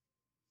grace?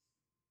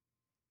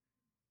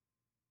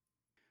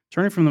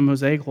 Turning from the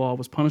Mosaic law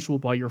was punishable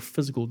by your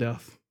physical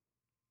death.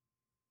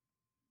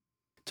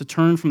 To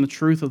turn from the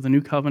truth of the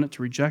new covenant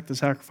to reject the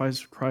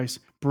sacrifice of Christ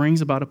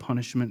brings about a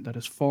punishment that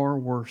is far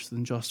worse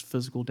than just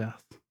physical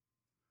death.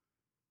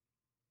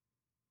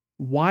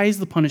 Why is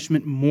the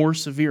punishment more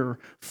severe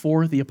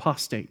for the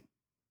apostate?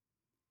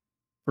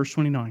 Verse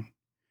 29.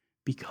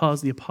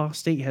 Because the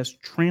apostate has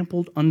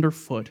trampled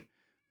underfoot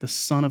the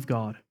Son of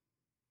God.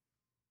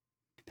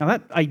 Now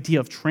that idea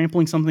of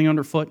trampling something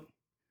underfoot,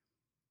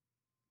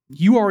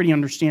 you already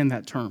understand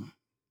that term.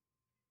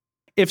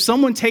 If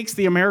someone takes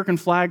the American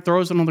flag,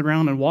 throws it on the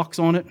ground, and walks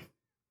on it,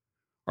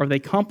 Are they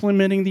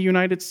complimenting the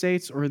United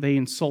States or are they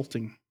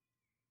insulting?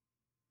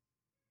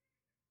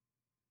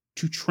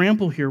 To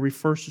trample here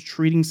refers to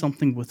treating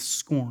something with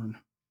scorn,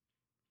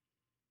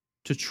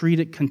 to treat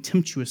it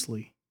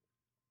contemptuously.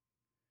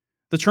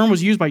 The term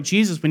was used by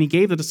Jesus when he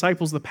gave the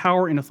disciples the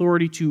power and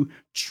authority to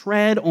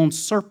tread on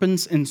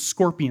serpents and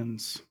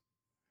scorpions.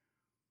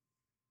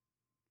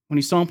 When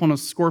you stomp on a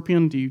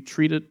scorpion, do you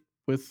treat it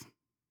with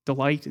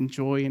delight and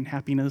joy and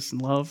happiness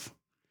and love?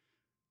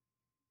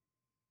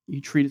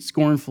 You treat it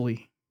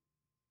scornfully,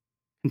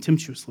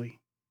 contemptuously.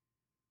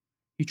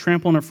 You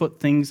trample underfoot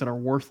things that are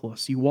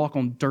worthless. You walk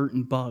on dirt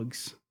and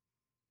bugs.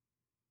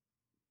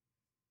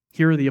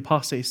 Here the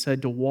apostate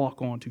said to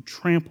walk on, to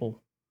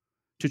trample,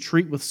 to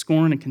treat with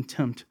scorn and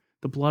contempt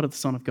the blood of the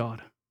Son of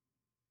God.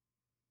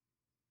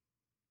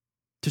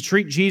 To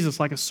treat Jesus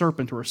like a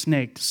serpent or a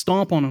snake, to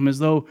stomp on him as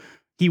though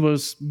he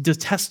was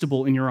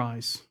detestable in your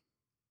eyes.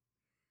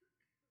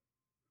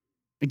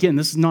 Again,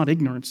 this is not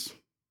ignorance.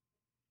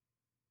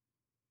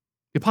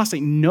 The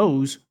apostate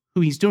knows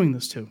who he's doing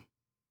this to.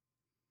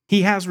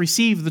 He has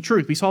received the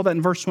truth. We saw that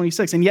in verse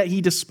 26. And yet he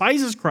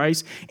despises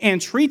Christ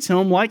and treats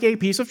him like a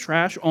piece of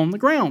trash on the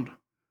ground,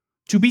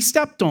 to be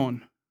stepped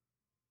on.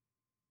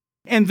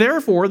 And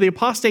therefore, the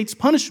apostate's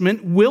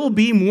punishment will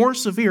be more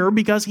severe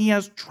because he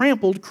has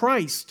trampled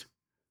Christ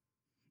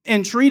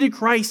and treated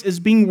Christ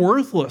as being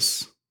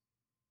worthless.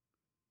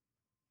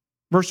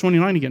 Verse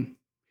 29 again.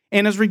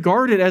 And is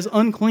regarded as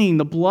unclean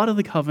the blood of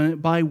the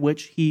covenant by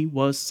which he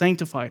was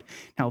sanctified.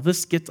 Now,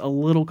 this gets a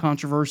little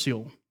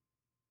controversial.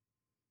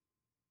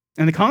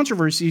 And the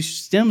controversy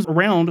stems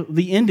around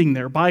the ending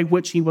there, by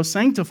which he was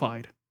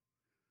sanctified.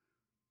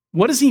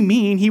 What does he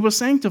mean he was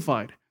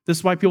sanctified? This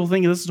is why people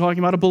think this is talking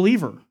about a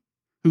believer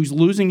who's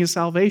losing his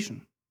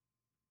salvation.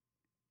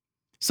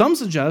 Some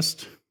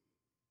suggest,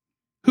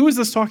 who is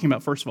this talking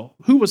about, first of all?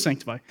 Who was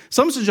sanctified?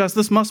 Some suggest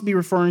this must be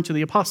referring to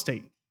the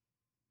apostate.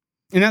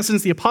 In that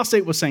sense, the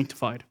apostate was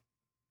sanctified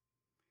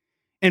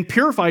and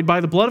purified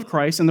by the blood of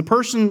Christ, and the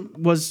person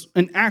was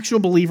an actual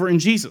believer in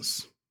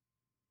Jesus.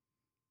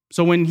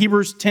 So when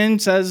Hebrews 10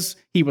 says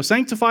he was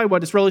sanctified,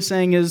 what it's really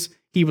saying is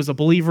he was a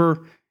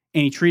believer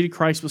and he treated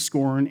Christ with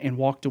scorn and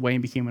walked away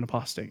and became an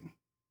apostate.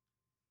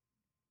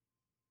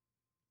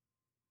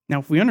 Now,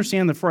 if we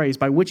understand the phrase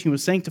by which he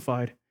was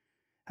sanctified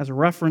as a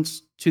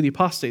reference to the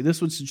apostate,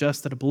 this would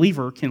suggest that a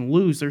believer can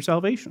lose their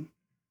salvation.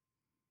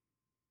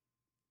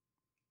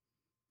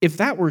 If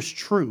that was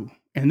true,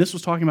 and this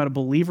was talking about a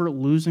believer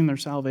losing their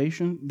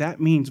salvation, that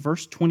means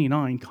verse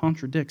 29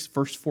 contradicts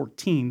verse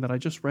 14 that I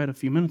just read a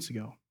few minutes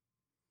ago.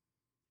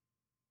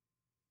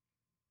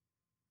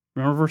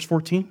 Remember verse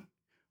 14?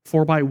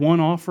 For by one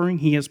offering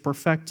he has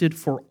perfected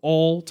for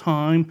all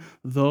time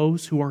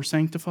those who are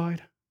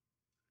sanctified.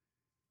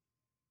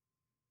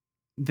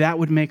 That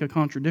would make a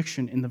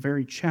contradiction in the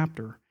very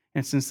chapter.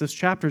 And since this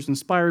chapter is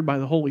inspired by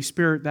the Holy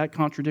Spirit, that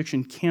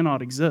contradiction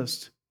cannot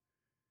exist.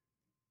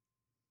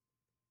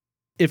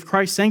 If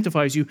Christ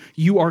sanctifies you,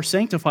 you are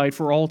sanctified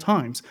for all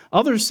times.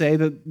 Others say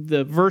that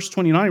the verse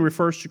 29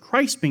 refers to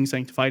Christ being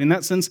sanctified. In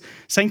that sense,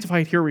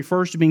 sanctified here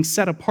refers to being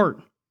set apart,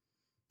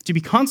 to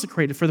be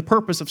consecrated for the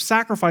purpose of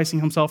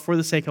sacrificing himself for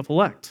the sake of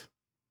elect.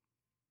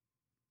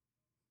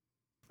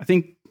 I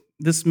think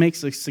this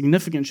makes a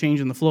significant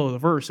change in the flow of the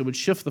verse. It would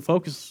shift the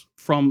focus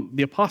from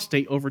the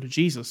apostate over to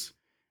Jesus.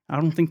 I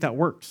don't think that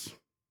works.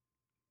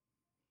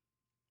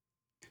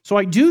 So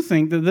I do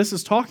think that this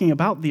is talking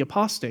about the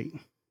apostate,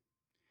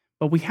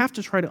 but we have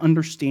to try to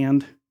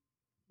understand,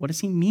 what does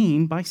he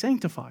mean by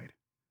sanctified?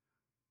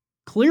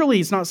 Clearly,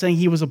 it's not saying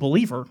he was a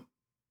believer.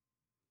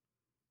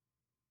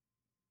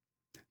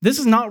 This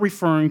is not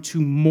referring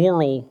to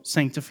moral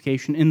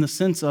sanctification in the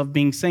sense of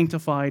being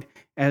sanctified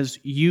as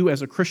you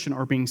as a Christian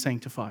are being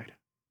sanctified.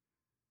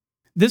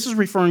 This is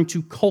referring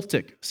to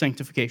cultic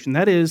sanctification.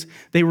 That is,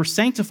 they were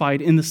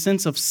sanctified in the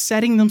sense of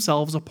setting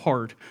themselves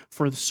apart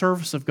for the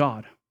service of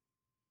God.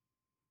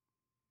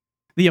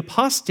 The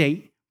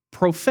apostate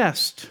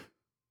professed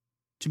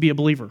to be a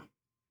believer.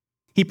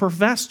 He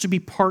professed to be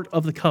part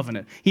of the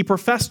covenant. He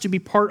professed to be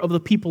part of the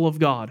people of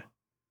God.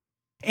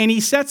 And he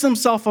sets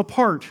himself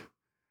apart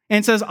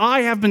and says,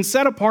 I have been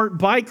set apart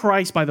by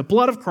Christ, by the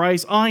blood of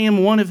Christ. I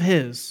am one of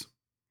his.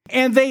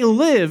 And they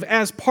live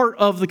as part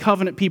of the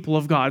covenant people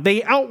of God.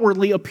 They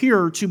outwardly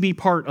appear to be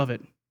part of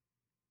it.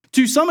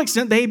 To some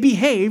extent, they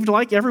behaved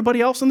like everybody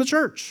else in the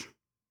church.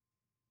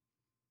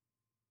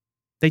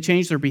 They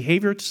changed their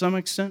behavior to some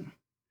extent.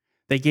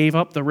 They gave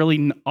up the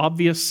really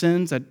obvious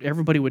sins that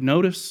everybody would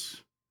notice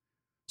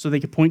so they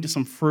could point to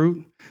some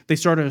fruit. They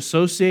started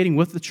associating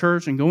with the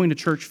church and going to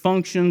church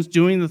functions,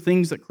 doing the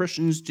things that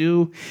Christians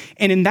do.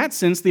 And in that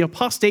sense, the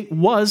apostate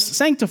was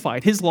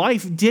sanctified. His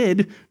life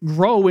did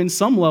grow in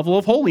some level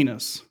of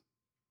holiness,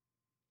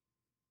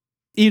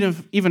 even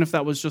if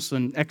that was just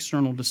an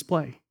external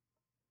display.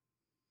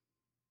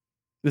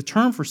 The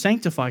term for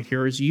sanctified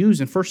here is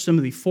used in 1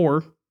 Timothy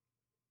 4,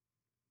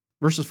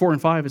 verses 4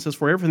 and 5. It says,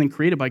 for everything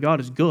created by God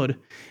is good,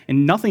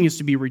 and nothing is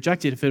to be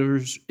rejected if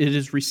it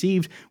is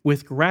received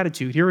with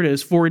gratitude. Here it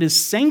is, for it is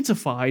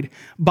sanctified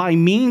by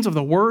means of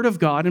the word of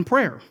God and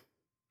prayer.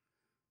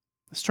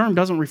 This term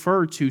doesn't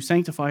refer to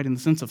sanctified in the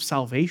sense of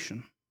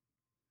salvation,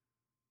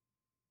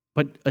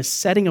 but a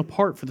setting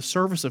apart for the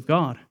service of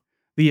God.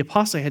 The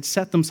apostate had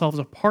set themselves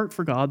apart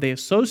for God. They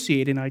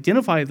associated and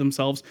identified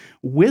themselves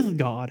with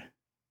God.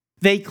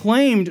 They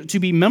claimed to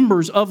be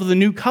members of the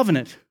new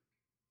covenant.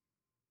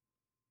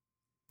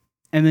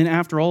 And then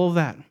after all of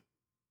that,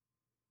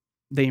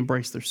 they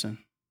embraced their sin.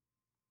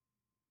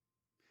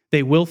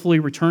 They willfully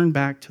returned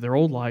back to their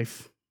old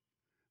life,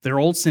 their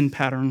old sin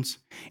patterns,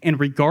 and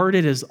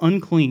regarded as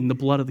unclean the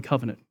blood of the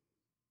covenant.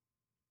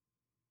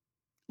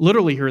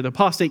 Literally here, the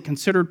apostate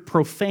considered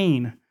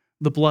profane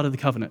the blood of the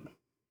covenant.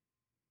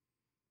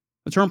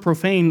 The term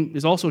profane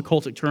is also a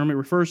cultic term. It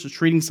refers to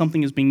treating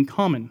something as being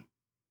common.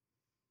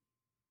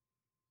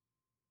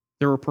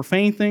 There are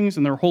profane things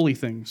and there are holy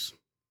things.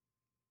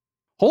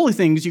 Holy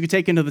things you could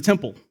take into the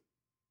temple,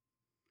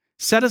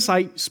 set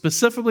aside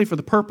specifically for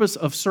the purpose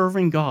of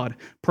serving God.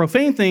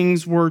 Profane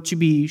things were to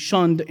be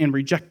shunned and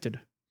rejected.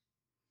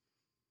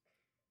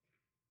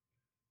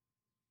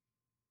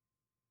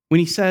 When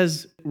he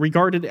says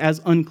regarded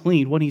as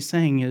unclean, what he's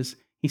saying is,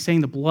 he's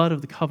saying the blood of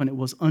the covenant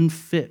was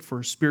unfit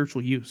for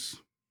spiritual use.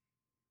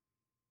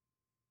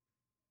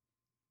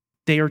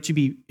 It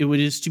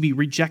is to be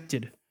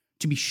rejected,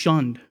 to be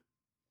shunned.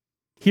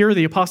 Here,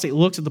 the apostate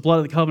looks at the blood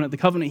of the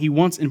covenant he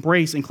once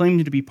embraced and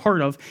claimed to be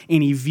part of,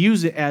 and he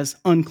views it as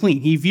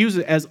unclean. He views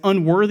it as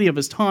unworthy of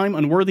his time,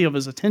 unworthy of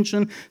his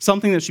attention,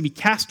 something that should be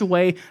cast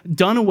away,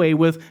 done away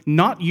with,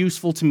 not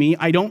useful to me.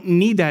 I don't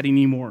need that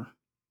anymore.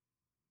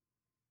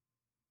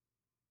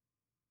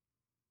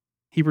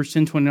 Hebrews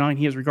 10:29,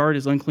 he has regarded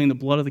as unclean the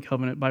blood of the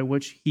covenant by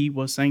which he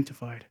was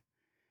sanctified,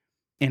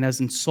 and has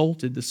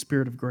insulted the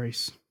Spirit of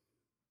grace.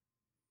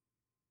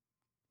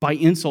 By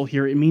insult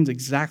here, it means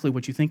exactly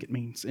what you think it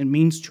means. It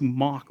means to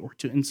mock or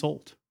to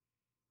insult.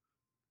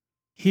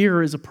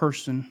 Here is a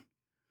person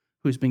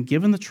who has been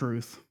given the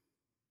truth.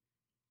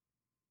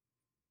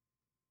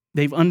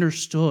 They've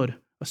understood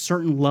a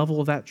certain level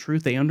of that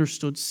truth. They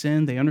understood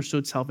sin. They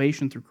understood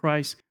salvation through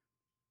Christ.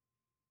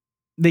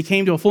 They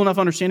came to a full enough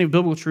understanding of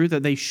biblical truth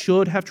that they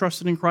should have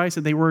trusted in Christ,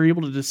 that they were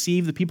able to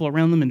deceive the people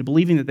around them into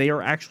believing that they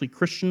are actually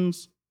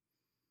Christians.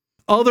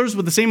 Others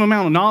with the same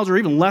amount of knowledge or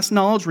even less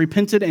knowledge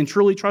repented and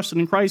truly trusted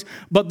in Christ.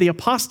 But the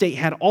apostate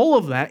had all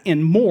of that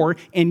and more,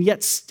 and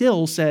yet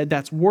still said,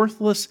 that's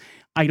worthless.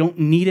 I don't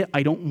need it.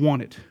 I don't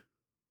want it.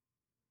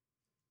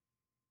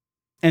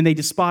 And they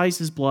despised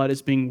his blood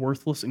as being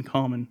worthless and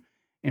common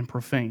and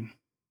profane.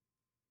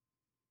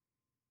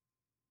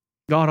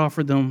 God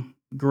offered them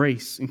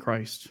grace in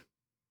Christ,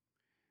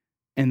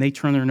 and they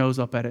turned their nose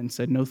up at it and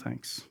said, no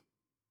thanks.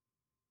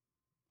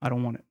 I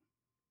don't want it.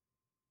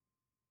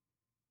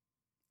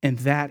 And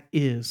that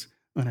is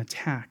an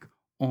attack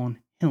on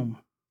him.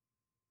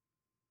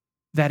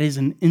 That is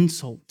an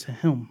insult to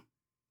him.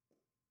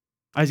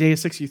 Isaiah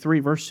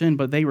 63, verse 10,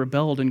 but they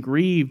rebelled and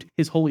grieved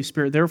his Holy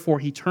Spirit. Therefore,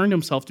 he turned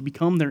himself to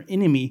become their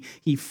enemy.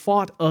 He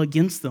fought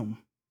against them.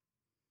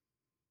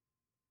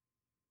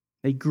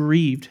 They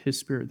grieved his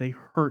Spirit. They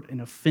hurt and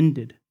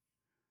offended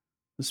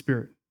the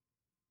Spirit.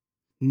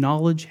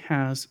 Knowledge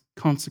has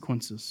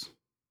consequences.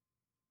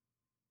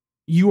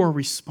 You are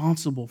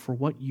responsible for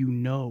what you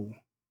know.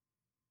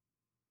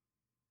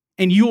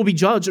 And you will be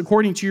judged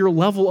according to your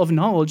level of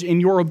knowledge and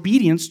your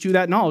obedience to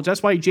that knowledge.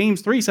 That's why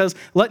James 3 says,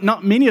 let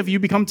not many of you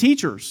become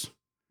teachers.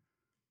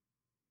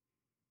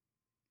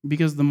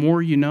 Because the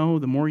more you know,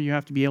 the more you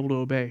have to be able to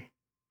obey.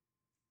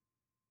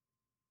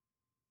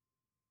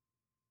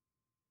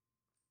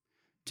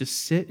 To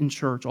sit in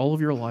church all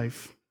of your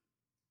life,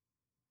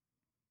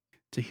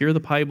 to hear the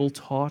Bible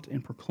taught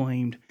and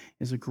proclaimed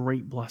is a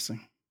great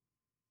blessing.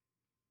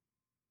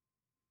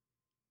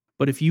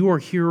 But if you are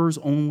hearers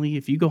only,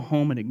 if you go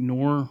home and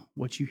ignore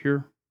what you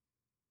hear,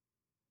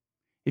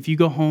 if you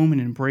go home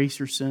and embrace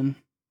your sin,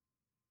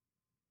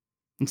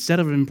 instead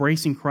of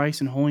embracing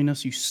Christ and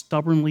holiness, you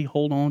stubbornly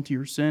hold on to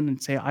your sin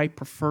and say, I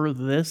prefer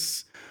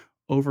this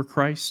over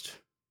Christ,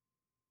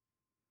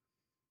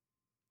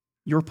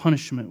 your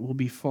punishment will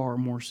be far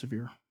more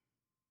severe.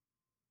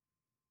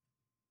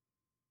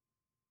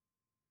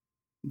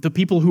 The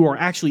people who are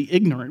actually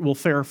ignorant will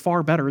fare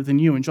far better than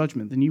you in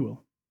judgment than you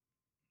will.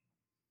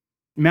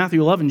 In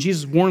Matthew 11,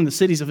 Jesus warned the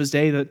cities of his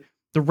day that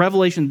the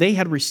revelation they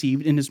had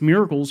received in his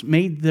miracles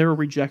made their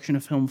rejection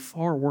of him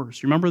far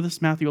worse. Remember this,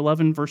 Matthew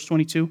 11, verse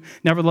 22?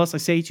 Nevertheless, I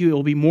say to you, it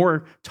will be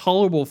more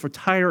tolerable for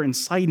Tyre and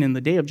Sidon in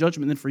the day of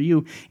judgment than for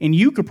you. And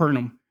you,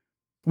 Capernaum,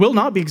 will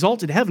not be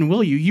exalted to heaven,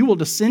 will you? You will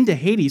descend to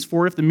Hades.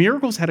 For if the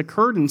miracles had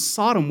occurred in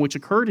Sodom, which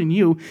occurred in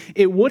you,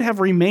 it would have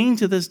remained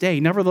to this day.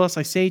 Nevertheless,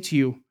 I say to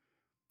you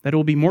that it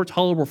will be more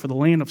tolerable for the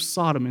land of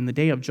Sodom in the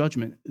day of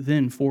judgment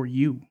than for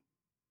you.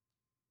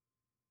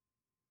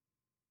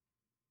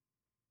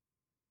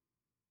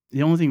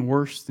 The only thing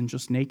worse than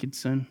just naked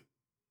sin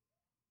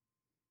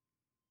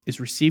is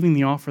receiving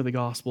the offer of the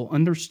gospel,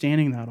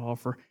 understanding that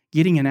offer,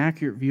 getting an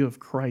accurate view of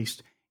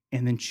Christ,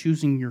 and then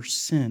choosing your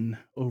sin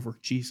over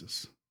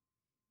Jesus.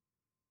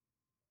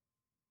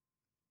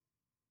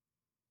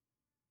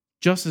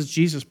 Just as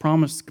Jesus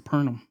promised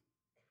Capernaum,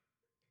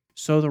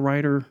 so the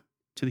writer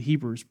to the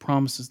Hebrews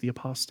promises the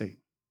apostate.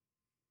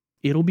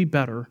 It'll be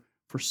better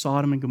for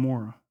Sodom and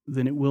Gomorrah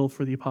than it will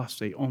for the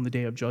apostate on the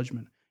day of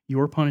judgment.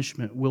 Your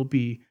punishment will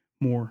be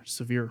more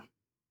severe.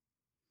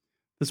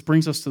 This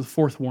brings us to the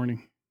fourth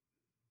warning,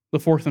 the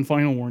fourth and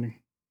final warning.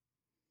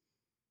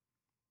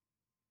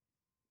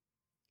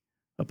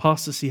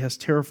 Apostasy has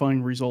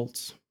terrifying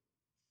results.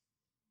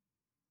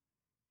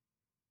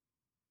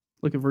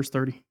 Look at verse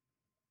 30.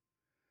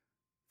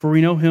 For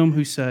we know him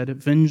who said,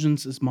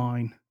 vengeance is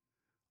mine,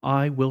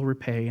 I will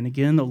repay. And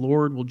again, the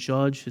Lord will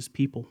judge his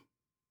people.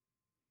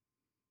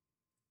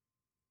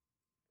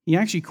 He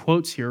actually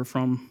quotes here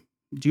from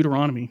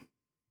Deuteronomy.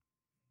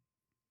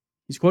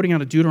 He's quoting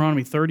out of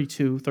Deuteronomy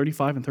 32,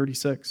 35, and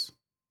 36.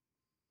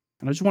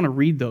 And I just want to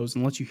read those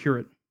and let you hear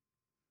it.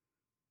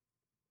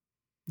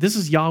 This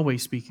is Yahweh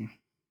speaking.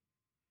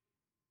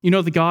 You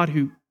know the God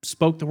who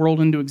spoke the world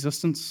into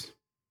existence?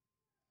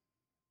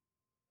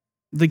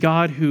 The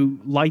God who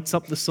lights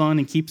up the sun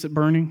and keeps it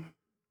burning?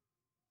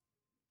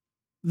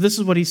 This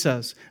is what he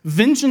says.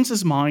 Vengeance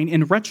is mine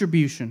and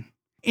retribution.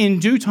 In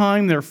due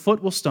time their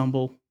foot will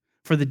stumble,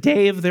 for the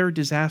day of their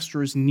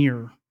disaster is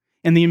near,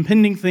 and the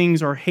impending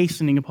things are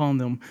hastening upon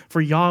them. For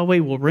Yahweh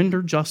will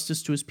render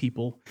justice to his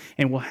people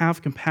and will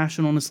have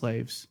compassion on his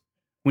slaves.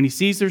 When he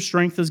sees their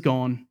strength is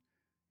gone,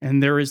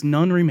 and there is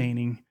none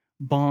remaining,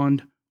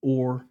 bond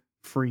or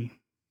free.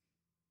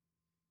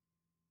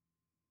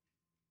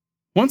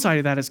 One side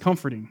of that is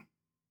comforting,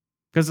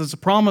 because it's a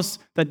promise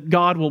that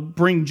God will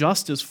bring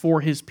justice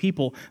for his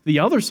people. The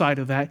other side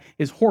of that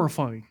is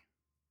horrifying,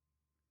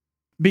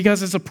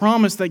 because it's a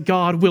promise that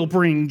God will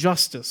bring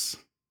justice,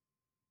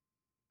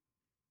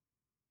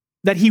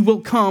 that he will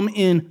come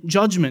in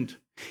judgment,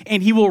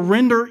 and he will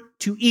render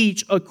to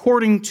each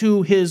according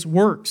to his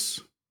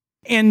works,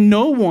 and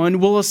no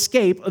one will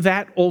escape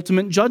that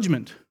ultimate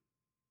judgment,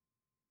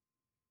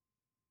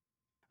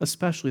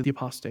 especially the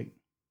apostate.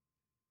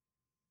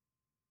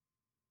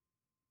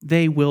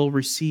 They will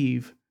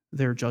receive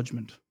their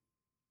judgment.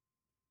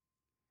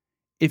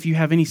 If you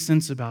have any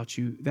sense about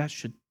you, that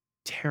should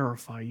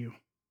terrify you.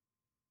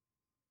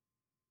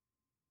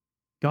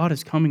 God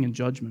is coming in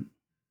judgment.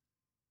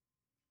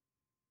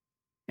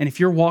 And if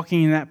you're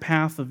walking in that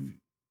path of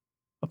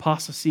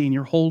apostasy and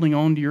you're holding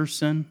on to your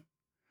sin,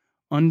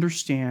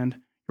 understand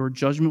your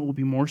judgment will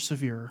be more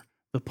severe,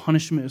 the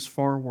punishment is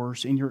far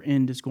worse, and your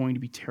end is going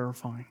to be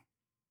terrifying.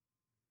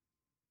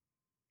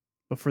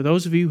 But for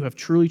those of you who have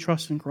truly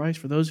trusted in Christ,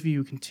 for those of you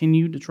who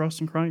continue to trust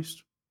in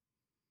Christ,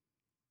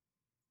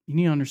 you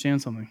need to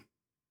understand something.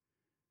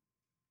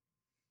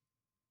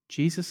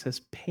 Jesus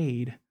has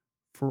paid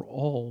for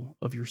all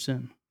of your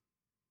sin.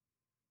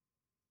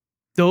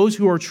 Those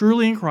who are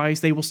truly in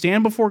Christ, they will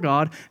stand before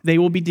God, they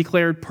will be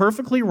declared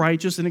perfectly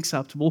righteous and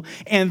acceptable,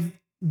 and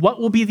what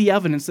will be the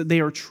evidence that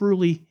they are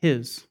truly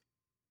his?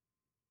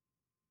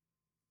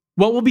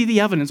 What will be the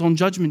evidence on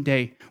Judgment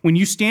Day when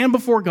you stand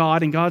before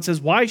God and God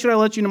says, why should I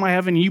let you into my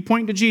heaven? And you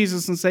point to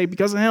Jesus and say,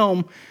 because of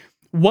him,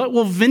 what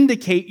will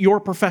vindicate your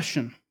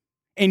profession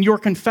and your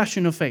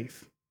confession of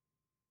faith?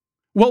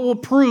 What will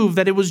prove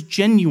that it was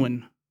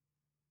genuine?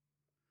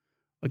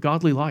 A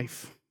godly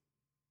life.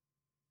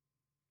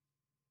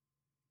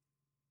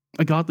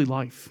 A godly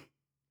life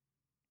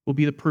will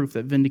be the proof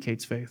that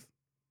vindicates faith.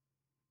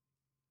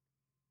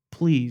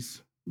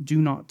 Please do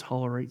not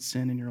tolerate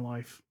sin in your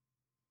life.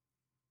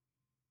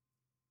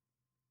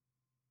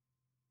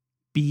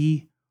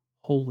 Be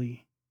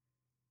holy.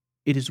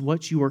 It is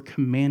what you are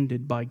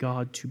commanded by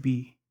God to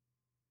be.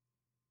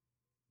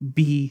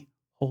 Be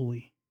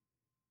holy.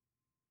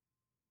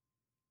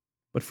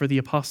 But for the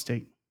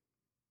apostate,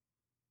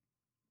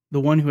 the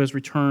one who has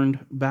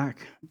returned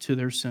back to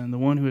their sin, the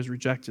one who has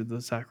rejected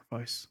the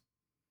sacrifice,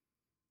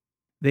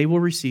 they will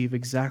receive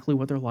exactly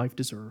what their life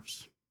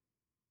deserves.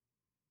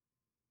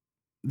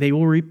 They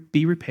will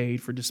be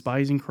repaid for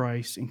despising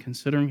Christ and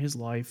considering his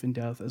life and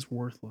death as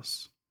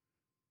worthless.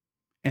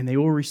 And they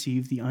will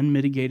receive the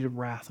unmitigated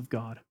wrath of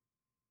God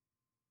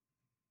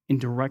in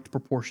direct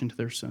proportion to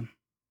their sin.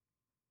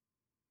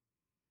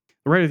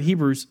 The writer of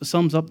Hebrews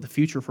sums up the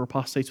future for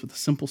apostates with a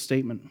simple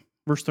statement.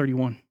 Verse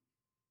 31.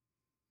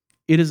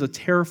 It is a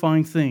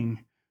terrifying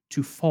thing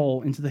to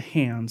fall into the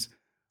hands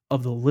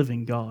of the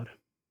living God.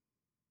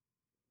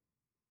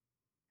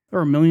 There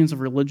are millions of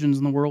religions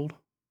in the world.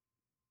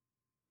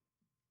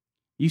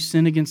 You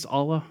sin against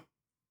Allah,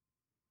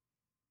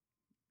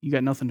 you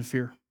got nothing to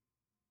fear.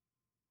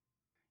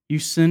 You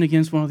sin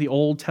against one of the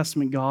Old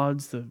Testament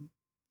gods, the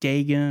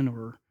Dagon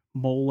or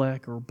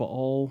Molech or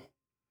Baal.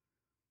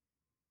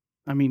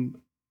 I mean,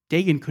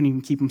 Dagon couldn't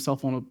even keep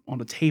himself on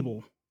a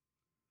table.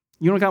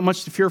 You don't got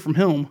much to fear from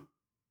him.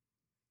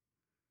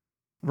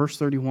 Verse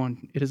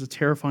 31, it is a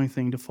terrifying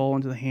thing to fall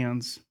into the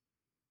hands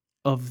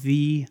of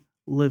the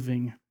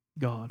living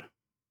God.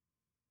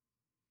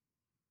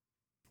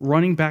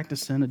 Running back to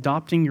sin,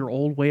 adopting your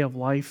old way of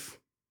life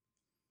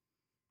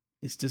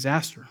is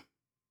disaster.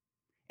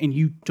 And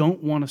you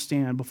don't want to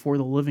stand before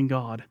the living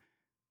God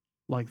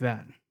like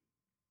that.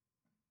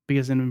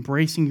 Because in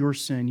embracing your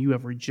sin, you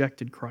have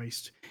rejected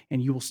Christ,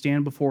 and you will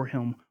stand before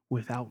him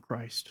without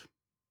Christ.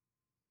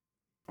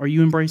 Are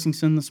you embracing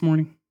sin this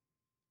morning?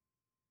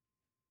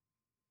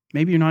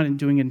 Maybe you're not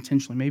doing it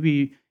intentionally.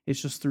 Maybe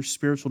it's just through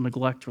spiritual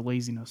neglect or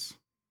laziness.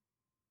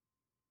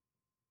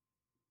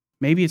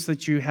 Maybe it's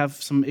that you have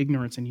some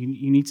ignorance and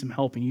you need some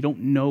help and you don't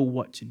know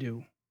what to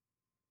do.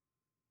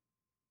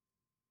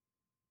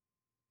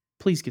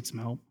 Please get some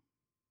help.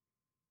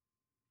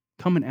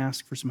 Come and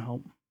ask for some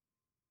help.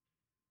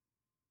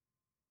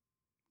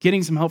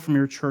 Getting some help from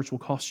your church will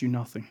cost you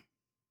nothing.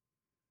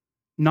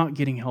 Not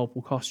getting help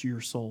will cost you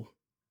your soul.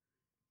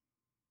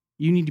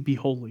 You need to be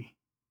holy.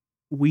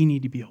 We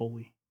need to be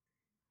holy.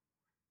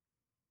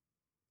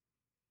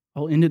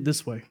 I'll end it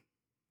this way.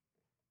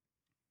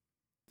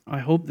 I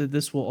hope that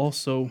this will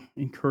also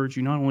encourage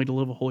you not only to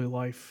live a holy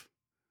life,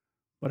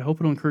 but I hope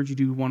it'll encourage you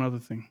to do one other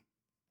thing.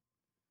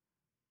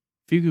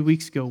 A few good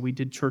weeks ago, we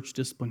did church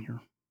discipline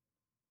here.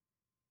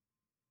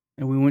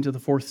 And we went to the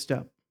fourth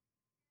step.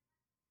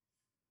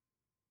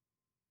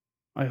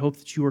 I hope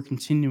that you are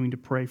continuing to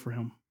pray for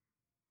him.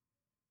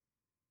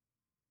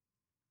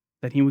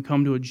 That he would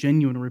come to a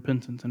genuine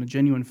repentance and a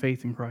genuine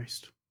faith in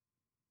Christ.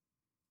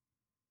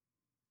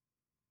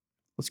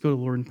 Let's go to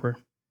the Lord in prayer.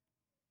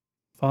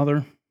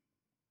 Father,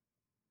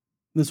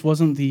 this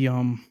wasn't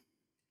an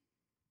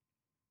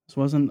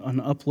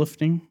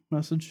uplifting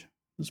message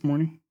this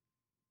morning.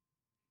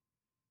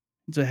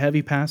 It's a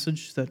heavy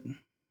passage that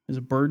is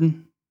a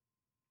burden.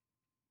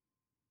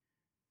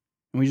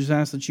 And we just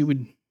ask that you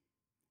would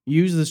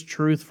use this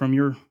truth from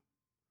your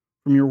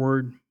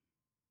word,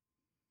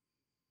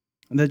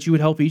 and that you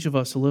would help each of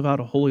us to live out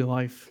a holy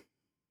life.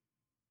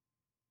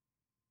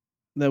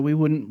 That we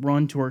wouldn't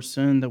run to our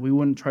sin, that we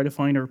wouldn't try to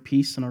find our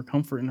peace and our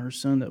comfort in our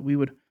sin, that we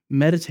would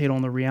meditate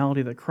on the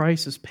reality that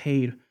Christ has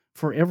paid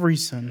for every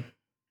sin.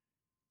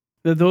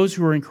 That those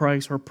who are in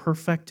Christ are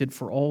perfected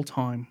for all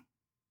time.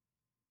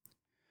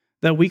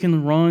 That we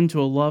can run to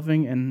a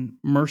loving and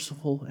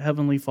merciful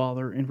Heavenly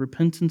Father in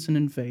repentance and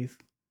in faith.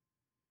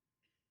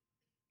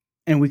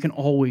 And we can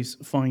always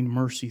find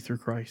mercy through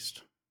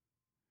Christ.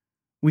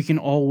 We can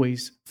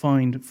always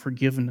find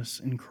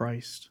forgiveness in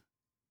Christ.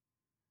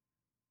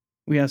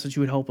 We ask that you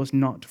would help us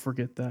not to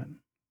forget that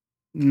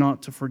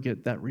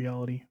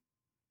reality.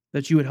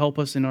 That you would help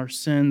us in our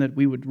sin, that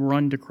we would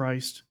run to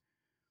Christ.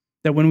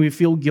 That when we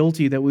feel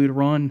guilty, that we would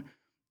run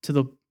to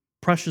the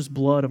precious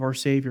blood of our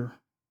Savior.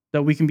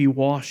 That we can be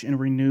washed and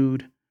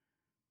renewed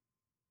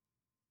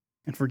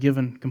and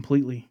forgiven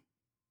completely.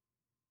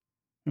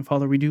 And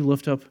Father, we do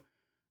lift up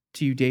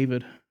to you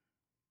David.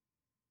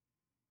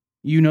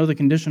 You know the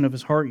condition of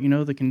his heart. You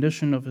know the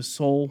condition of his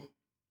soul.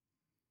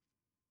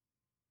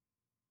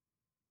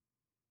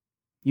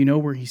 You know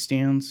where he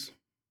stands.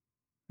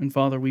 And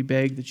Father, we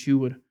beg that you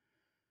would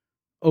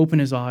open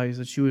his eyes,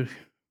 that you would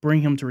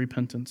bring him to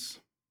repentance.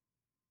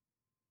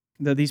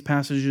 That these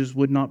passages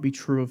would not be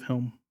true of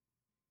him.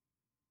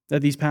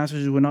 That these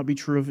passages would not be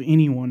true of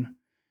anyone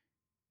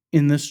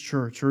in this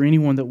church or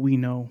anyone that we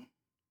know.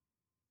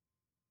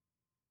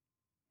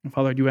 And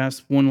Father, I do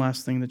ask one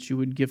last thing, that you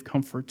would give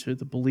comfort to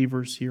the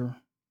believers here.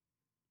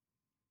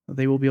 That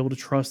they will be able to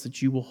trust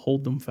that you will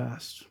hold them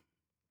fast.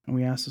 And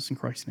we ask this in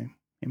Christ's name.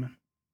 Amen.